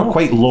feel not at we're all.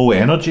 quite low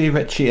energy,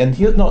 Richie, and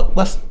here we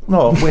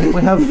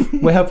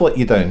have let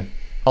you down.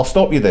 I'll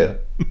stop you there.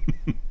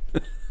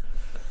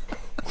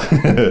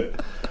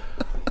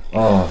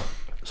 Oh,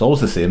 it's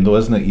always the same though,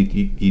 isn't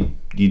it?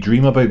 You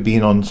dream about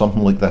being on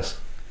something like this.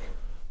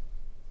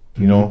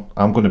 You know,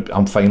 I was going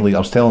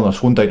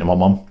down to my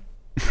mum.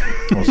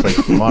 I was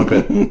like,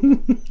 Margaret,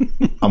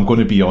 I'm going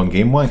to be on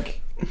Game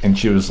Week, and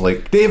she was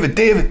like, David,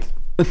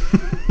 get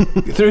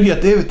through here,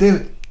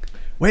 David.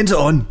 When's it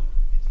on?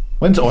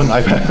 When's it on?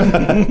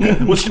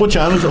 What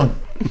channel is it on?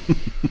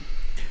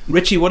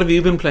 Richie, what have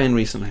you been playing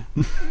recently?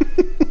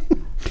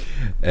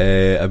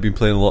 I've been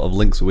playing a lot of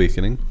Link's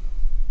Awakening.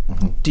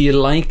 Do you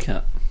like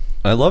it?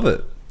 I love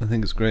it. I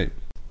think it's great.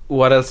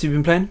 What else have you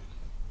been playing?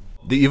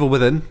 The Evil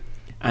Within.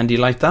 And do you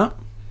like that?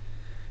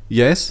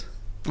 Yes.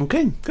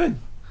 Okay, good.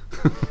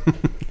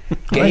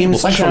 Well,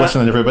 thanks for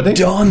listening, everybody.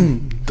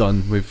 Done.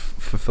 Done. We've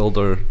fulfilled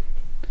our...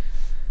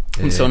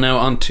 And so now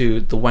on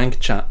to the wank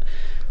chat.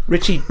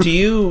 Richie, do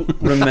you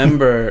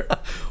remember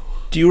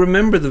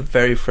the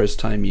very first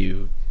time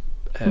you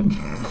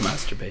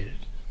masturbated?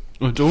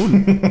 I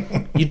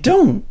don't. You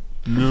don't?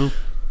 No.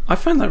 I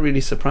find that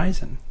really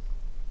surprising.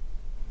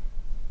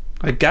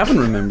 Like, Gavin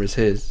remembers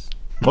his.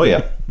 Oh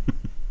yeah,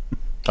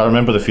 I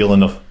remember the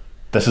feeling of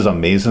this is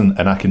amazing,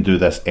 and I can do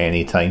this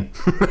anytime.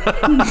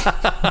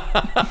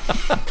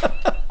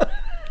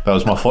 That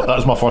was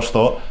my first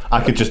thought.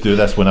 I could just do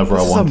this whenever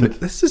I wanted.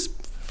 This is...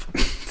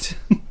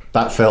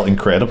 That felt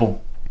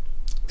incredible.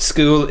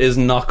 School is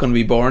not going to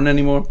be boring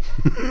anymore.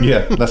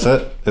 Yeah, that's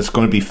it. It's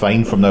going to be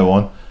fine from now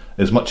on.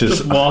 As much as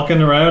Just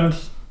walking around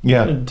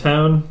yeah, in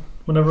town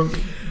whenever.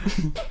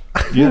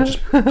 yeah,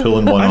 just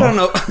pulling one I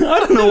off.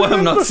 don't know why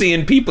I'm not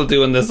seeing people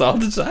doing this all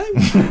the time.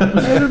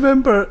 I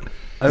remember...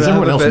 Does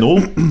everyone else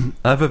know?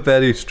 I have a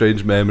very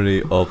strange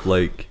memory of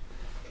like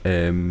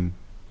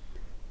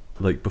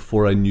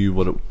before I knew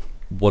what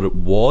it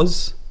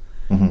was,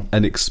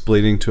 and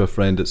explaining to a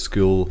friend at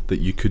school that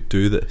you could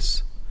do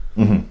this.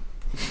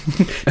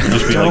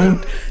 Just be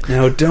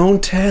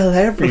Don't tell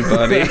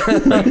everybody.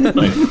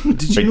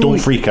 don't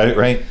freak out,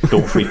 right?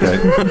 Don't freak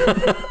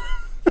out.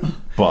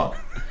 But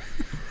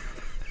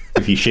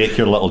if you shake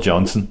your little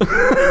Johnson,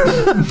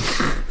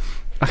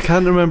 I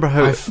can't remember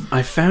how...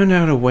 I found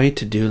out a way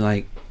to do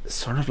like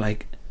sort of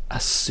like a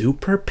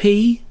super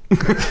pee.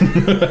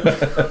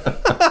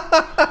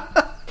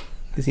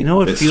 Because you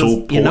know it It's feels.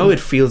 so You know porn. it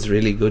feels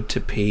really good to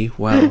pee.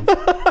 Well,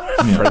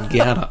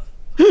 forget it.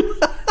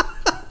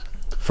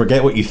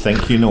 Forget what you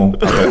think you know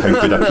about how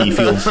good a pee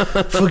feels.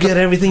 Forget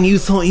everything you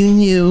thought you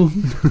knew.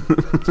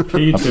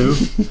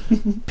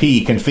 P2.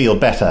 Pee can feel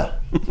better.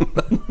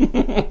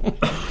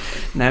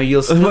 Now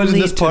you'll still Imagine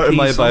need this to part of pee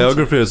my sometime.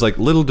 biography is like,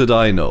 little did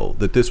I know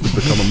that this would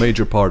become a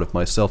major part of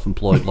my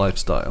self-employed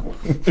lifestyle.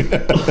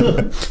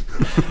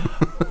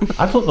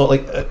 I don't know,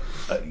 like,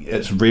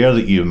 it's rare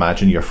that you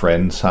imagine your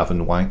friends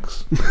having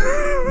wanks.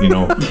 You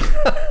know,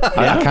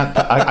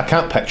 I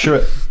can't picture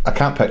it. I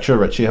can't picture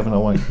Richie having a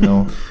wank.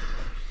 No,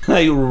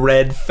 Like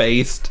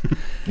red-faced,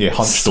 yeah,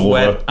 hunched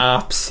sweat over.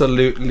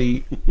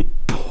 absolutely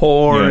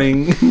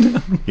pouring.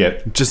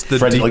 Yeah, Just the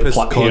Freddie, deepest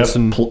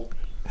constant.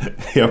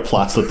 hair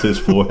plastered to his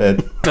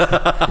forehead.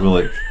 We're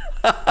like,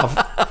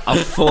 A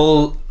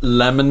full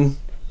lemon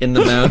in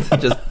the mouth,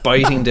 just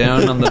biting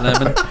down on the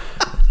lemon.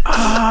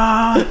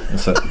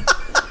 that's it.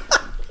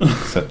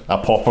 That's it. A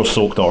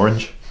popper-soaked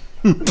orange.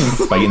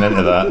 Biting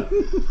into that.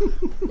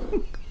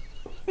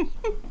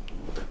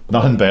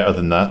 Nothing better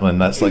than that, man.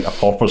 That's like a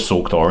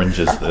popper-soaked orange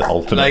is the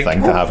ultimate Like-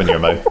 thing to have in your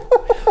mouth.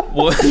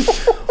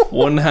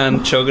 One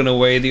hand chugging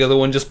away, the other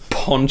one just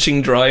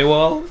punching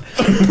drywall.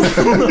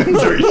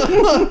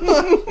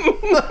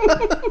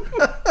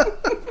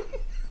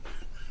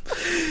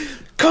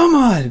 Come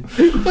on!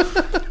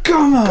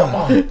 Come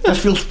on!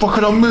 This feels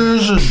fucking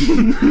amazing.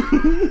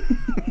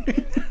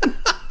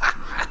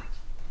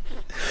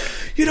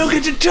 You don't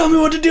get to tell me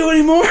what to do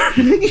anymore!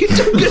 You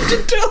don't get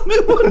to tell me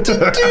what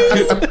to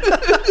do!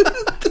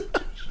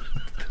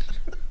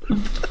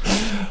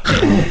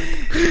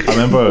 I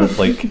remember,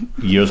 like,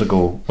 years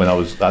ago when I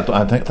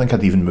don't think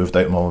I'd even moved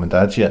out of my mum and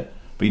dad's yet.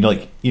 But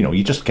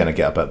you just kind of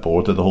get a bit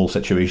bored of the whole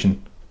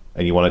situation,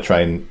 and you want to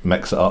try and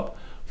mix it up.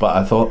 But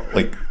I thought,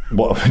 like,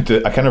 what I would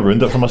do, I kind of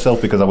ruined it for myself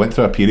because I went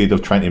through a period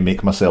of trying to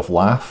make myself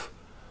laugh,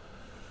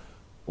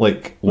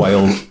 like,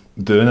 while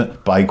doing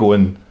it by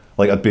going,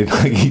 like, I'd be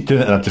like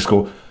doing it, and I'd just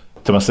go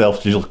to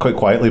myself, usually quite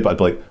quietly, but I'd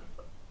be like,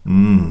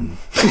 and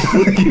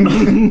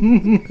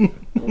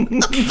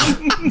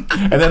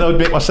then I would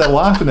make myself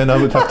laugh, and then I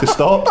would have to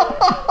stop.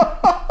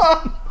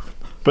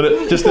 But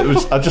I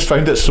just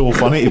found it so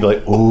funny to be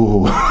like,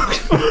 oh.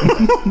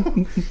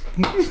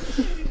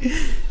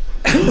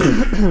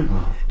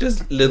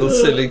 Just little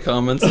silly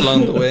comments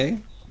along the way.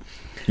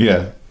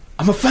 Yeah.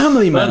 I'm a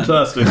family man.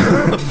 Fantastic.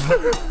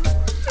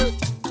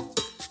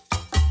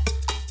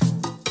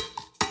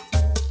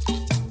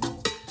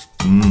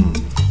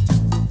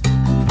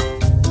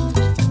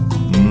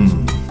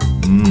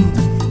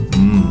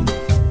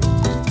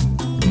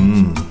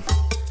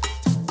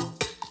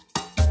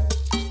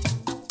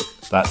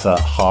 That's a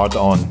hard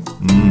on.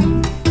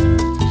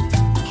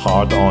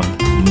 Hard on.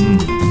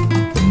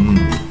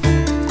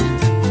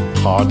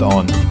 Hard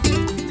on.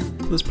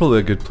 That's probably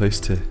a good place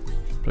to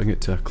bring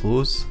it to a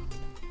close.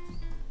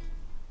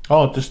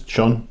 Oh, just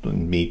Sean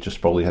and me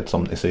just probably had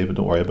something to say, but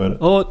don't worry about it.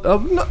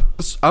 Oh,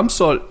 I'm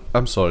sorry.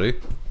 I'm sorry.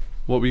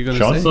 What were you going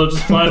to Sean? say? So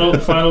just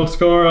final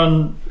score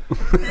on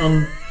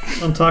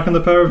Talking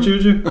the Power of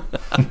Juju.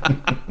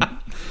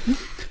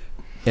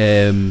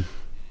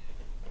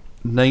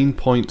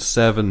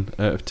 9.7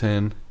 out of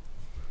 10,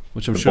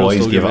 which I'm The sure boys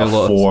still gave get it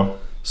me a 4.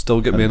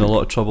 still get me in a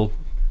lot of trouble.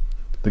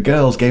 The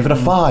girls gave it a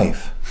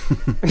 5.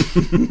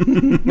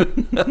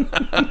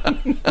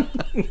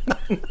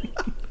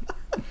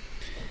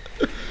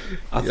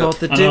 I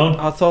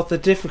thought the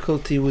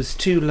difficulty was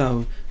too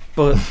low,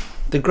 but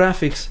the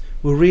graphics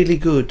were really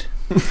good.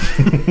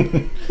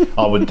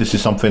 This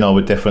is something I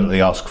would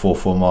definitely ask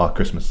for my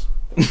Christmas.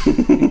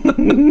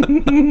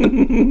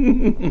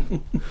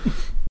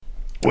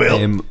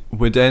 Well,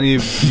 would any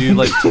of you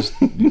like to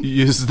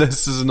use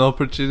this as an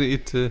opportunity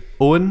to...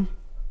 Owen?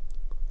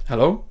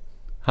 Hello?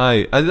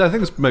 Hi. I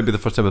think this might be the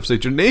first time I've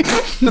said your name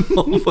in the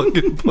whole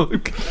fucking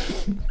book.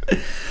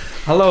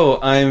 Hello,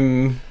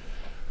 I'm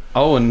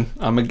Owen.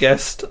 I'm a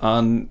guest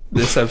on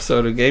this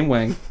episode of Game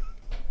Wang.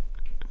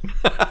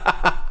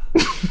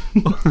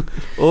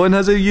 Owen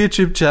has a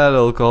YouTube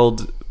channel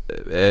called...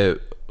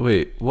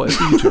 wait, what is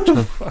the YouTube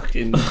channel?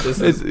 Fucking, this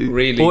is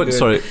really Owen, good.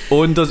 sorry,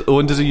 Owen does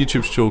a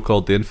YouTube show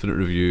called The Infinite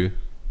Review.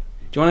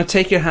 Do you want to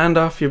take your hand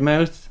off your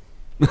mouth?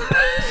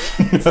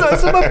 It's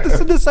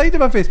on the side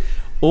of my face.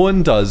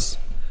 Owen does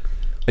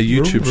a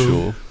YouTube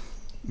show,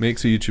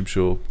 makes a YouTube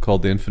show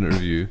called The Infinite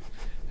Review,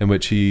 in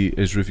which he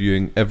is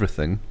reviewing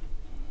everything.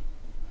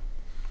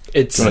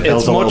 It's Do you wanna tell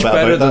us a much little bit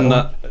better about than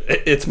that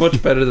that. It's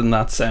much better than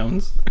that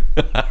sounds.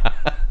 Wait,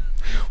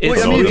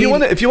 I mean,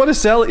 if you want to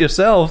sell it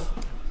yourself,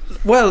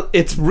 well,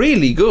 it's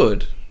really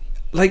good.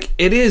 Like,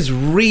 it is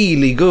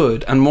really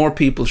good, and more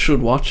people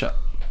should watch it.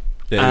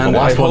 yeah, And the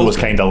last I one hope- was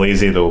kind of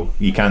lazy, though.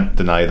 You can't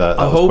deny that. That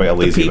I was hope quite a the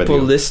lazy people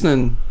video.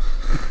 listening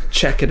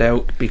check it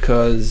out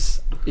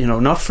because,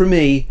 not for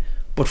me,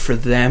 but for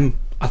them.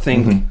 I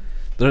think.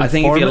 they're I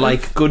think if you informative,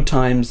 like good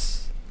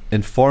times,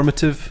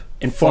 informative,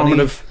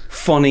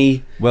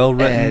 funny, well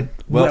written,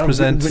 well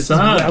presented,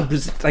 Sad.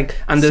 like,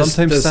 and there's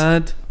sometimes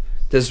sad.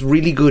 There's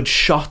really good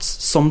shots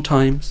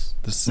sometimes.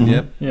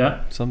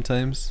 Yeah.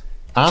 Sometimes.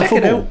 Check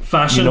it out.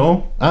 Fashion. You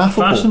know?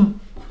 Affable. Fashion.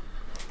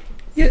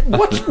 Yeah,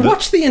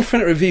 watch the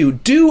Infinite Review.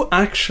 Do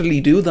actually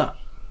do that,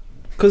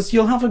 because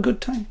you'll have a good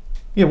time.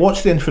 Yeah,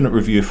 watch the Infinite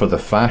Review for the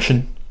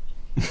fashion.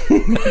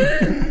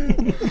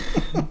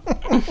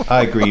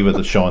 I agree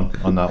with Sean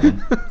on that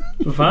one.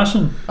 The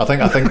fashion. I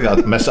think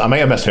I might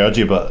have misheard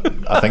you, but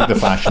I think the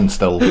fashion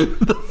still.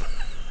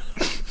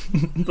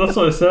 That's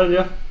what I said,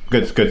 yeah.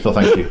 Good, so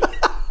thank you.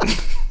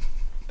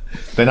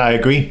 Then I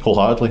agree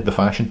wholeheartedly, the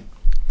fashion.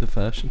 The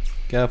fashion.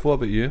 Gav, what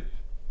about you?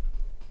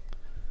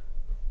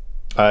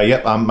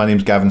 Yep, my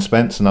name's Gavin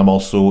Spence, and I'm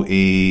also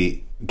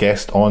a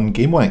guest on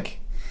GameWank.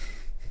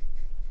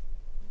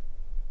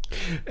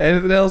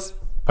 Anything else?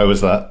 How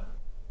was that?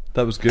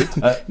 That was good.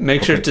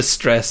 Make sure to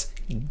stress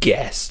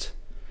guest.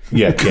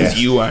 Yeah, Because yes.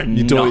 you are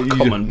not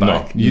coming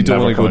back. You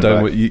don't want to go never down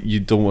coming with you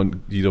don't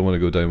want to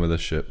go down with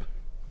this ship.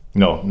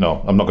 No,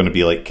 I'm not going to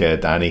be like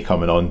Danny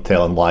coming on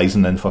telling lies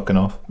and then fucking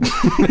off.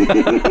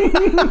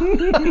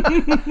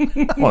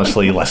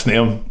 Honestly, listen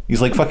to him.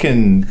 He's like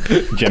fucking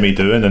Jimmy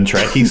Doohan and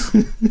Trekkies.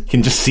 You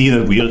can just see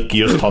the weird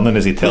gears turning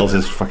as he tells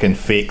his fucking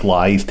fake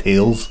lies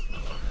tales.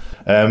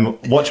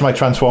 Watch my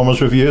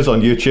Transformers reviews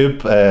on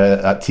YouTube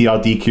at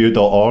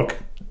trdq.org,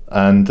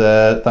 and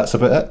that's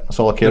about it. That's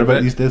all I care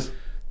about these days.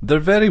 They're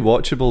very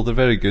watchable. They're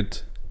very good.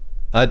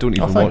 I don't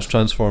even thanks. watch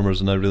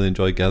Transformers, and I really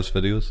enjoy Gav's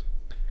videos.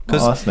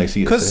 That's nice of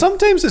you to Because say.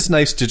 sometimes it's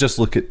nice to just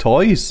look at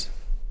toys.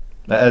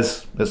 It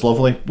is. It's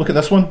lovely. Look at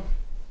this one.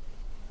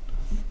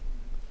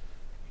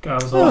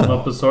 Gav's holding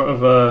up a sort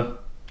of a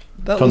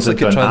That Turns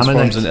looks like it into an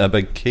transforms ammonite. into a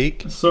big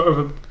cake.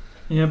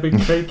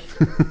 big cake.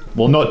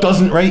 Well, no, it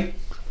doesn't, right?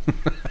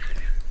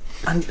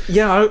 And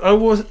yeah, I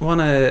want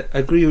to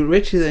agree with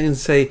Richie and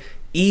say,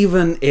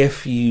 even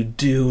if you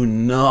do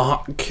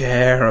not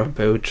care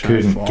about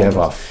Transformers, Couldn't give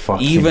a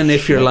fucking even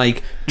if you're shit.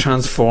 like,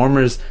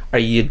 Transformers, are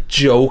you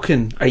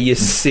joking? Are you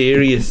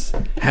serious?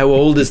 How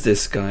old is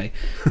this guy?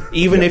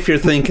 Even if you're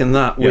thinking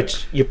that,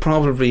 which you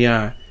probably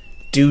are,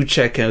 do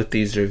check out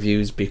these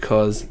reviews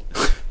because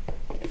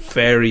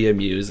very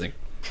amusing.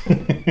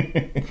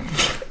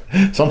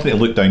 Something to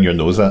look down your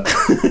nose at.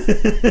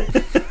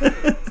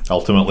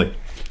 Ultimately.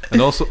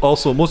 And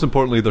also, most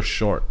importantly, they're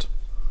short.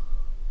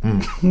 I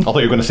thought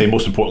you were going to say,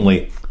 most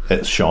importantly,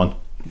 it's Sean.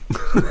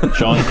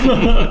 Sean.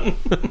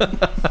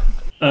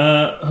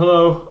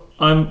 Hello,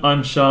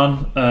 I'm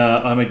Sean.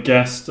 I'm a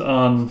guest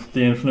on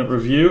the Infinite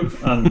Review,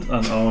 and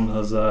Owen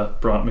has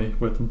brought me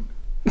with him.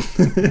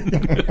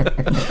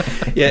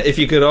 Yeah, if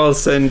you could all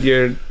send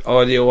your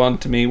audio on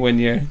to me when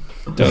you're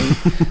done,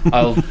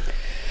 I'll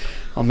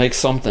make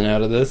something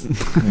out of this.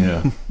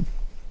 Yeah.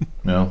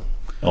 No.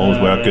 Always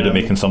were good at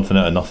making something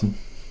out of nothing.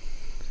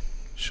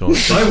 Sean.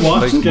 I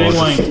watched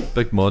GameWank.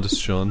 Big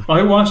modest Sean.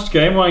 I watched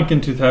GameWank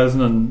in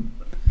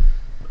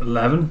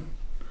 2011,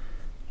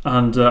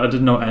 and I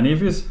didn't know any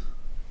of yous.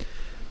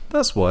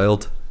 That's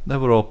wild. Now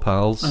we're all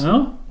pals. I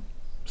know.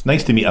 It's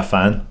nice to meet a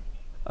fan.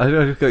 I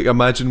like,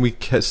 imagine we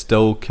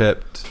still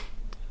kept.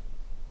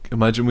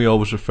 Imagine we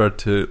always referred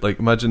to, like,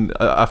 imagine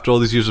after all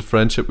these years of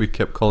friendship, we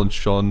kept calling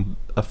Sean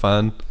a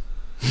fan.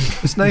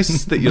 It's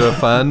nice that you're a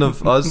fan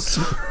of us.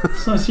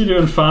 It's nice you're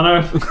doing fan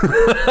art.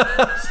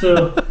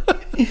 Still.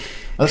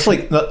 That's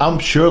like, I'm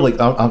sure, like,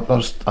 I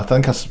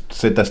think I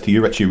said this to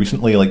you, Richie,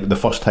 recently. Like, the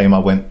first time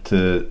when I went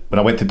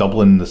to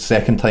Dublin the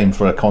second time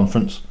for a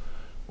conference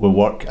with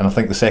work, and I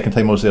think the second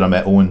time I was there, I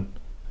met Owen,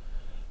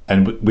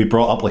 and we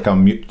brought up like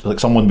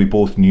someone we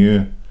both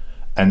knew,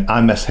 and I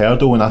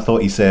misheard Owen. I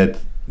thought he said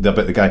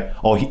about the guy.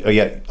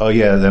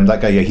 That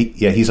guy.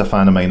 Yeah, he's a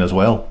fan of mine as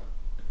well.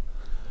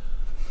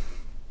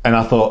 And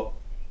I thought,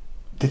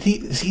 does he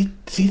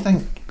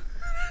think?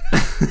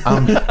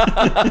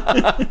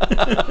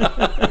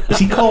 Is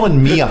he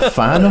calling me a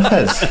fan of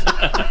his?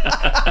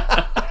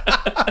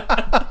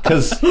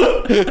 Because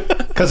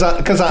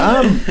I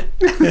am.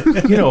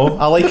 You know,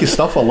 I like his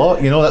stuff a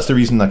lot. You know, that's the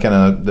reason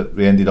that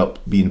we ended up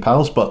being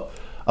pals. But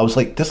I was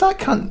like, does that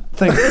cunt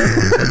think?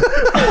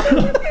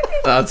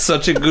 That's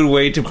such a good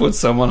way to put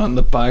someone on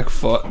the back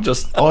foot.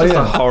 Just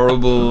a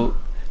horrible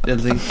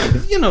little thing.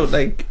 You know,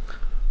 like,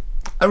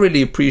 I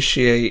really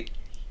appreciate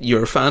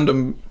your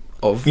fandom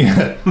of me.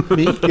 Yeah,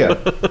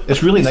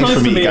 it's really nice for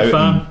me to get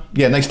out.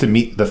 Nice to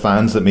meet the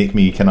fans that make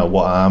me kind of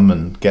what I am,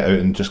 and get out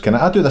and just kind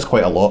of. I do this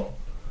quite a lot.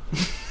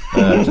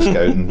 Just get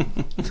out and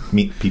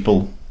meet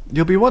people.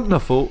 You'll be wanting a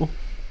photo.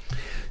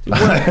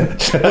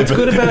 What's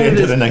good about it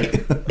is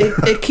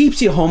it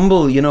keeps you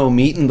humble, you know,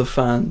 meeting the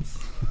fans.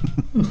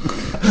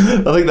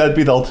 I think that'd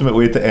be the ultimate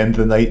way to end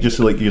the night. Just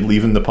like you're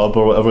leaving the pub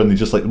or whatever, and they're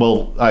just like,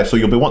 "Well, so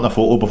you'll be wanting a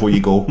photo before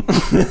you go."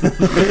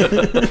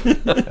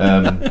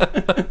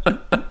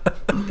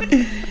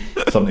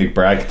 Something to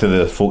brag to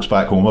the folks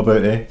back home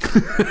about, eh?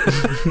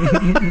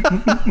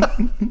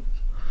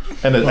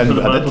 And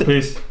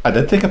I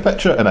did take a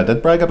picture and I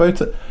did brag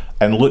about it,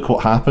 and look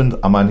what happened.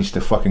 I managed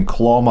to fucking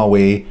claw my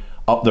way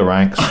up the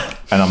ranks,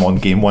 and I'm on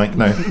GameWank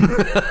now.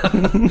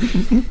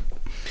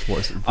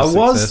 I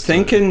was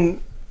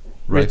thinking,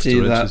 Richie,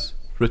 that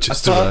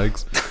riches to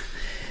rags.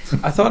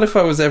 I thought if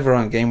I was ever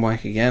on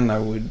GameWank again, I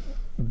would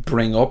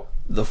bring up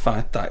the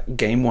fact that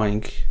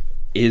GameWank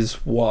is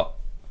what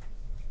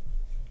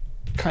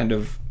kind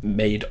of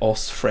made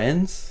us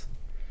friends.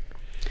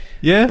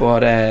 Yeah.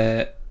 But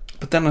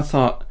then I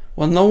thought,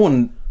 well, no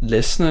one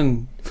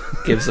listening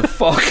gives a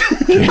fuck.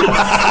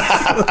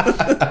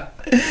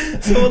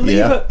 So I'll leave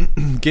it.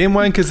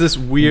 GameWank is this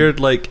weird,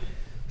 like,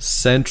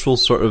 central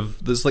sort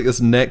of, there's like this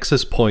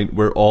nexus point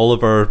where all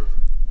of our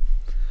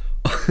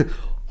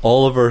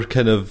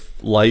kind of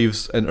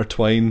lives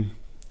intertwine.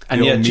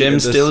 And yet Jim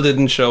still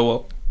didn't show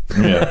up.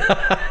 Yeah.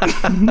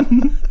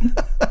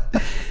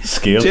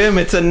 Scared. Jim,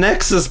 it's a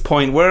nexus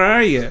point. Where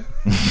are you?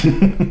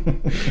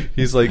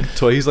 He's like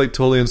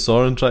Tully and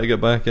Soren trying to get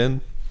back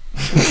in.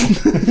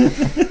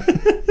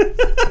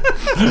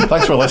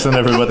 Thanks for listening,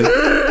 everybody.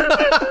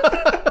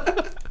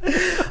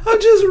 I'm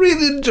just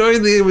really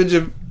enjoying the image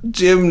of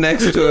Jim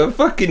next to a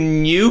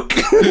fucking nuke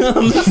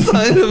on the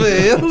side of a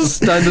hill,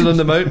 standing on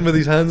the mountain with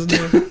his hands in the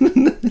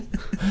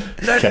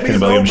air. Kicking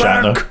William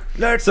Shatner.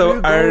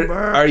 So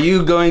are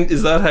you going?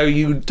 Is that how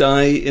you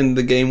die in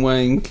the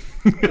GameWank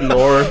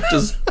lore?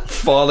 Just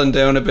falling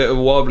down a bit of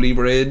wobbly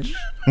bridge.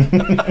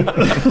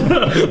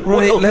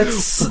 Right,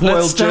 let's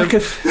stack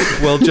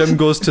while Jim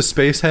goes to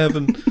space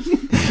heaven.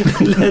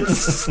 Let's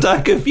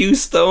stack a few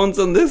stones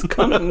on this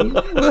cunt.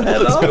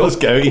 Let's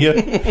get out of here.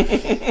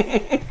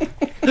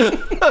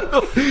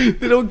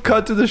 They don't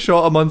cut to the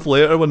shot a month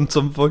later when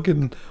some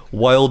fucking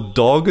wild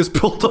dog is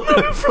pulled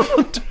out from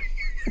under.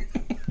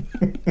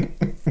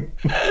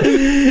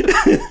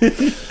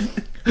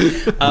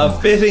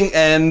 A fitting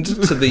end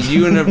to the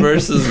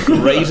universe's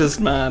greatest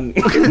man.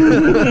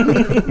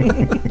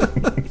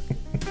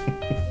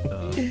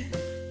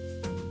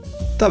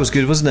 That was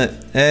good, wasn't it?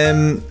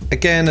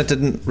 Again, I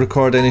didn't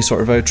record any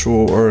sort of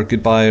outro or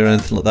goodbye or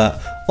anything like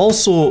that.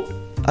 Also,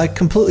 I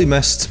completely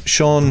missed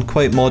Sean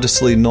quite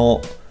modestly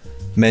not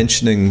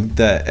mentioning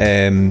that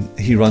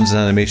he runs an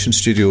animation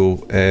studio,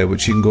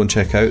 which you can go and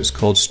check out. It's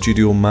called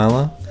Studio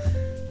Mala,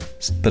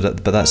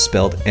 but that's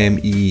spelled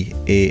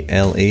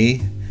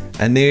MEALA,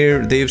 and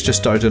they've just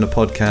started doing a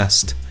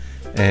podcast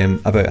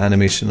about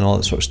animation and all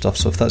that sort of stuff.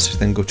 So if that's your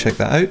thing, go check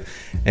that out.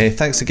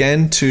 Thanks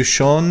again to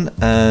Sean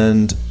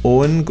and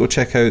Owen. Go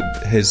check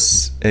out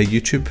his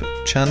YouTube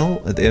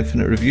channel at The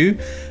Infinite Review,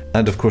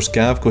 and of course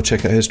Gav, go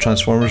check out his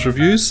Transformers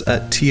reviews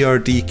at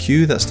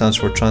TRDQ. That stands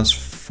for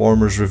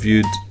Transformers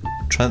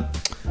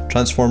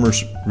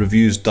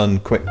Reviews Done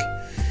Quick.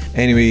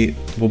 Anyway,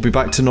 we'll be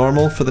back to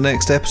normal for the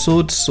next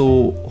episode,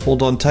 so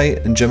hold on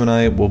tight, and Jim and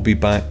I will be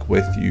back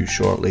with you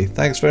shortly.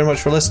 Thanks very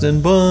much for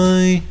listening.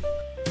 Bye.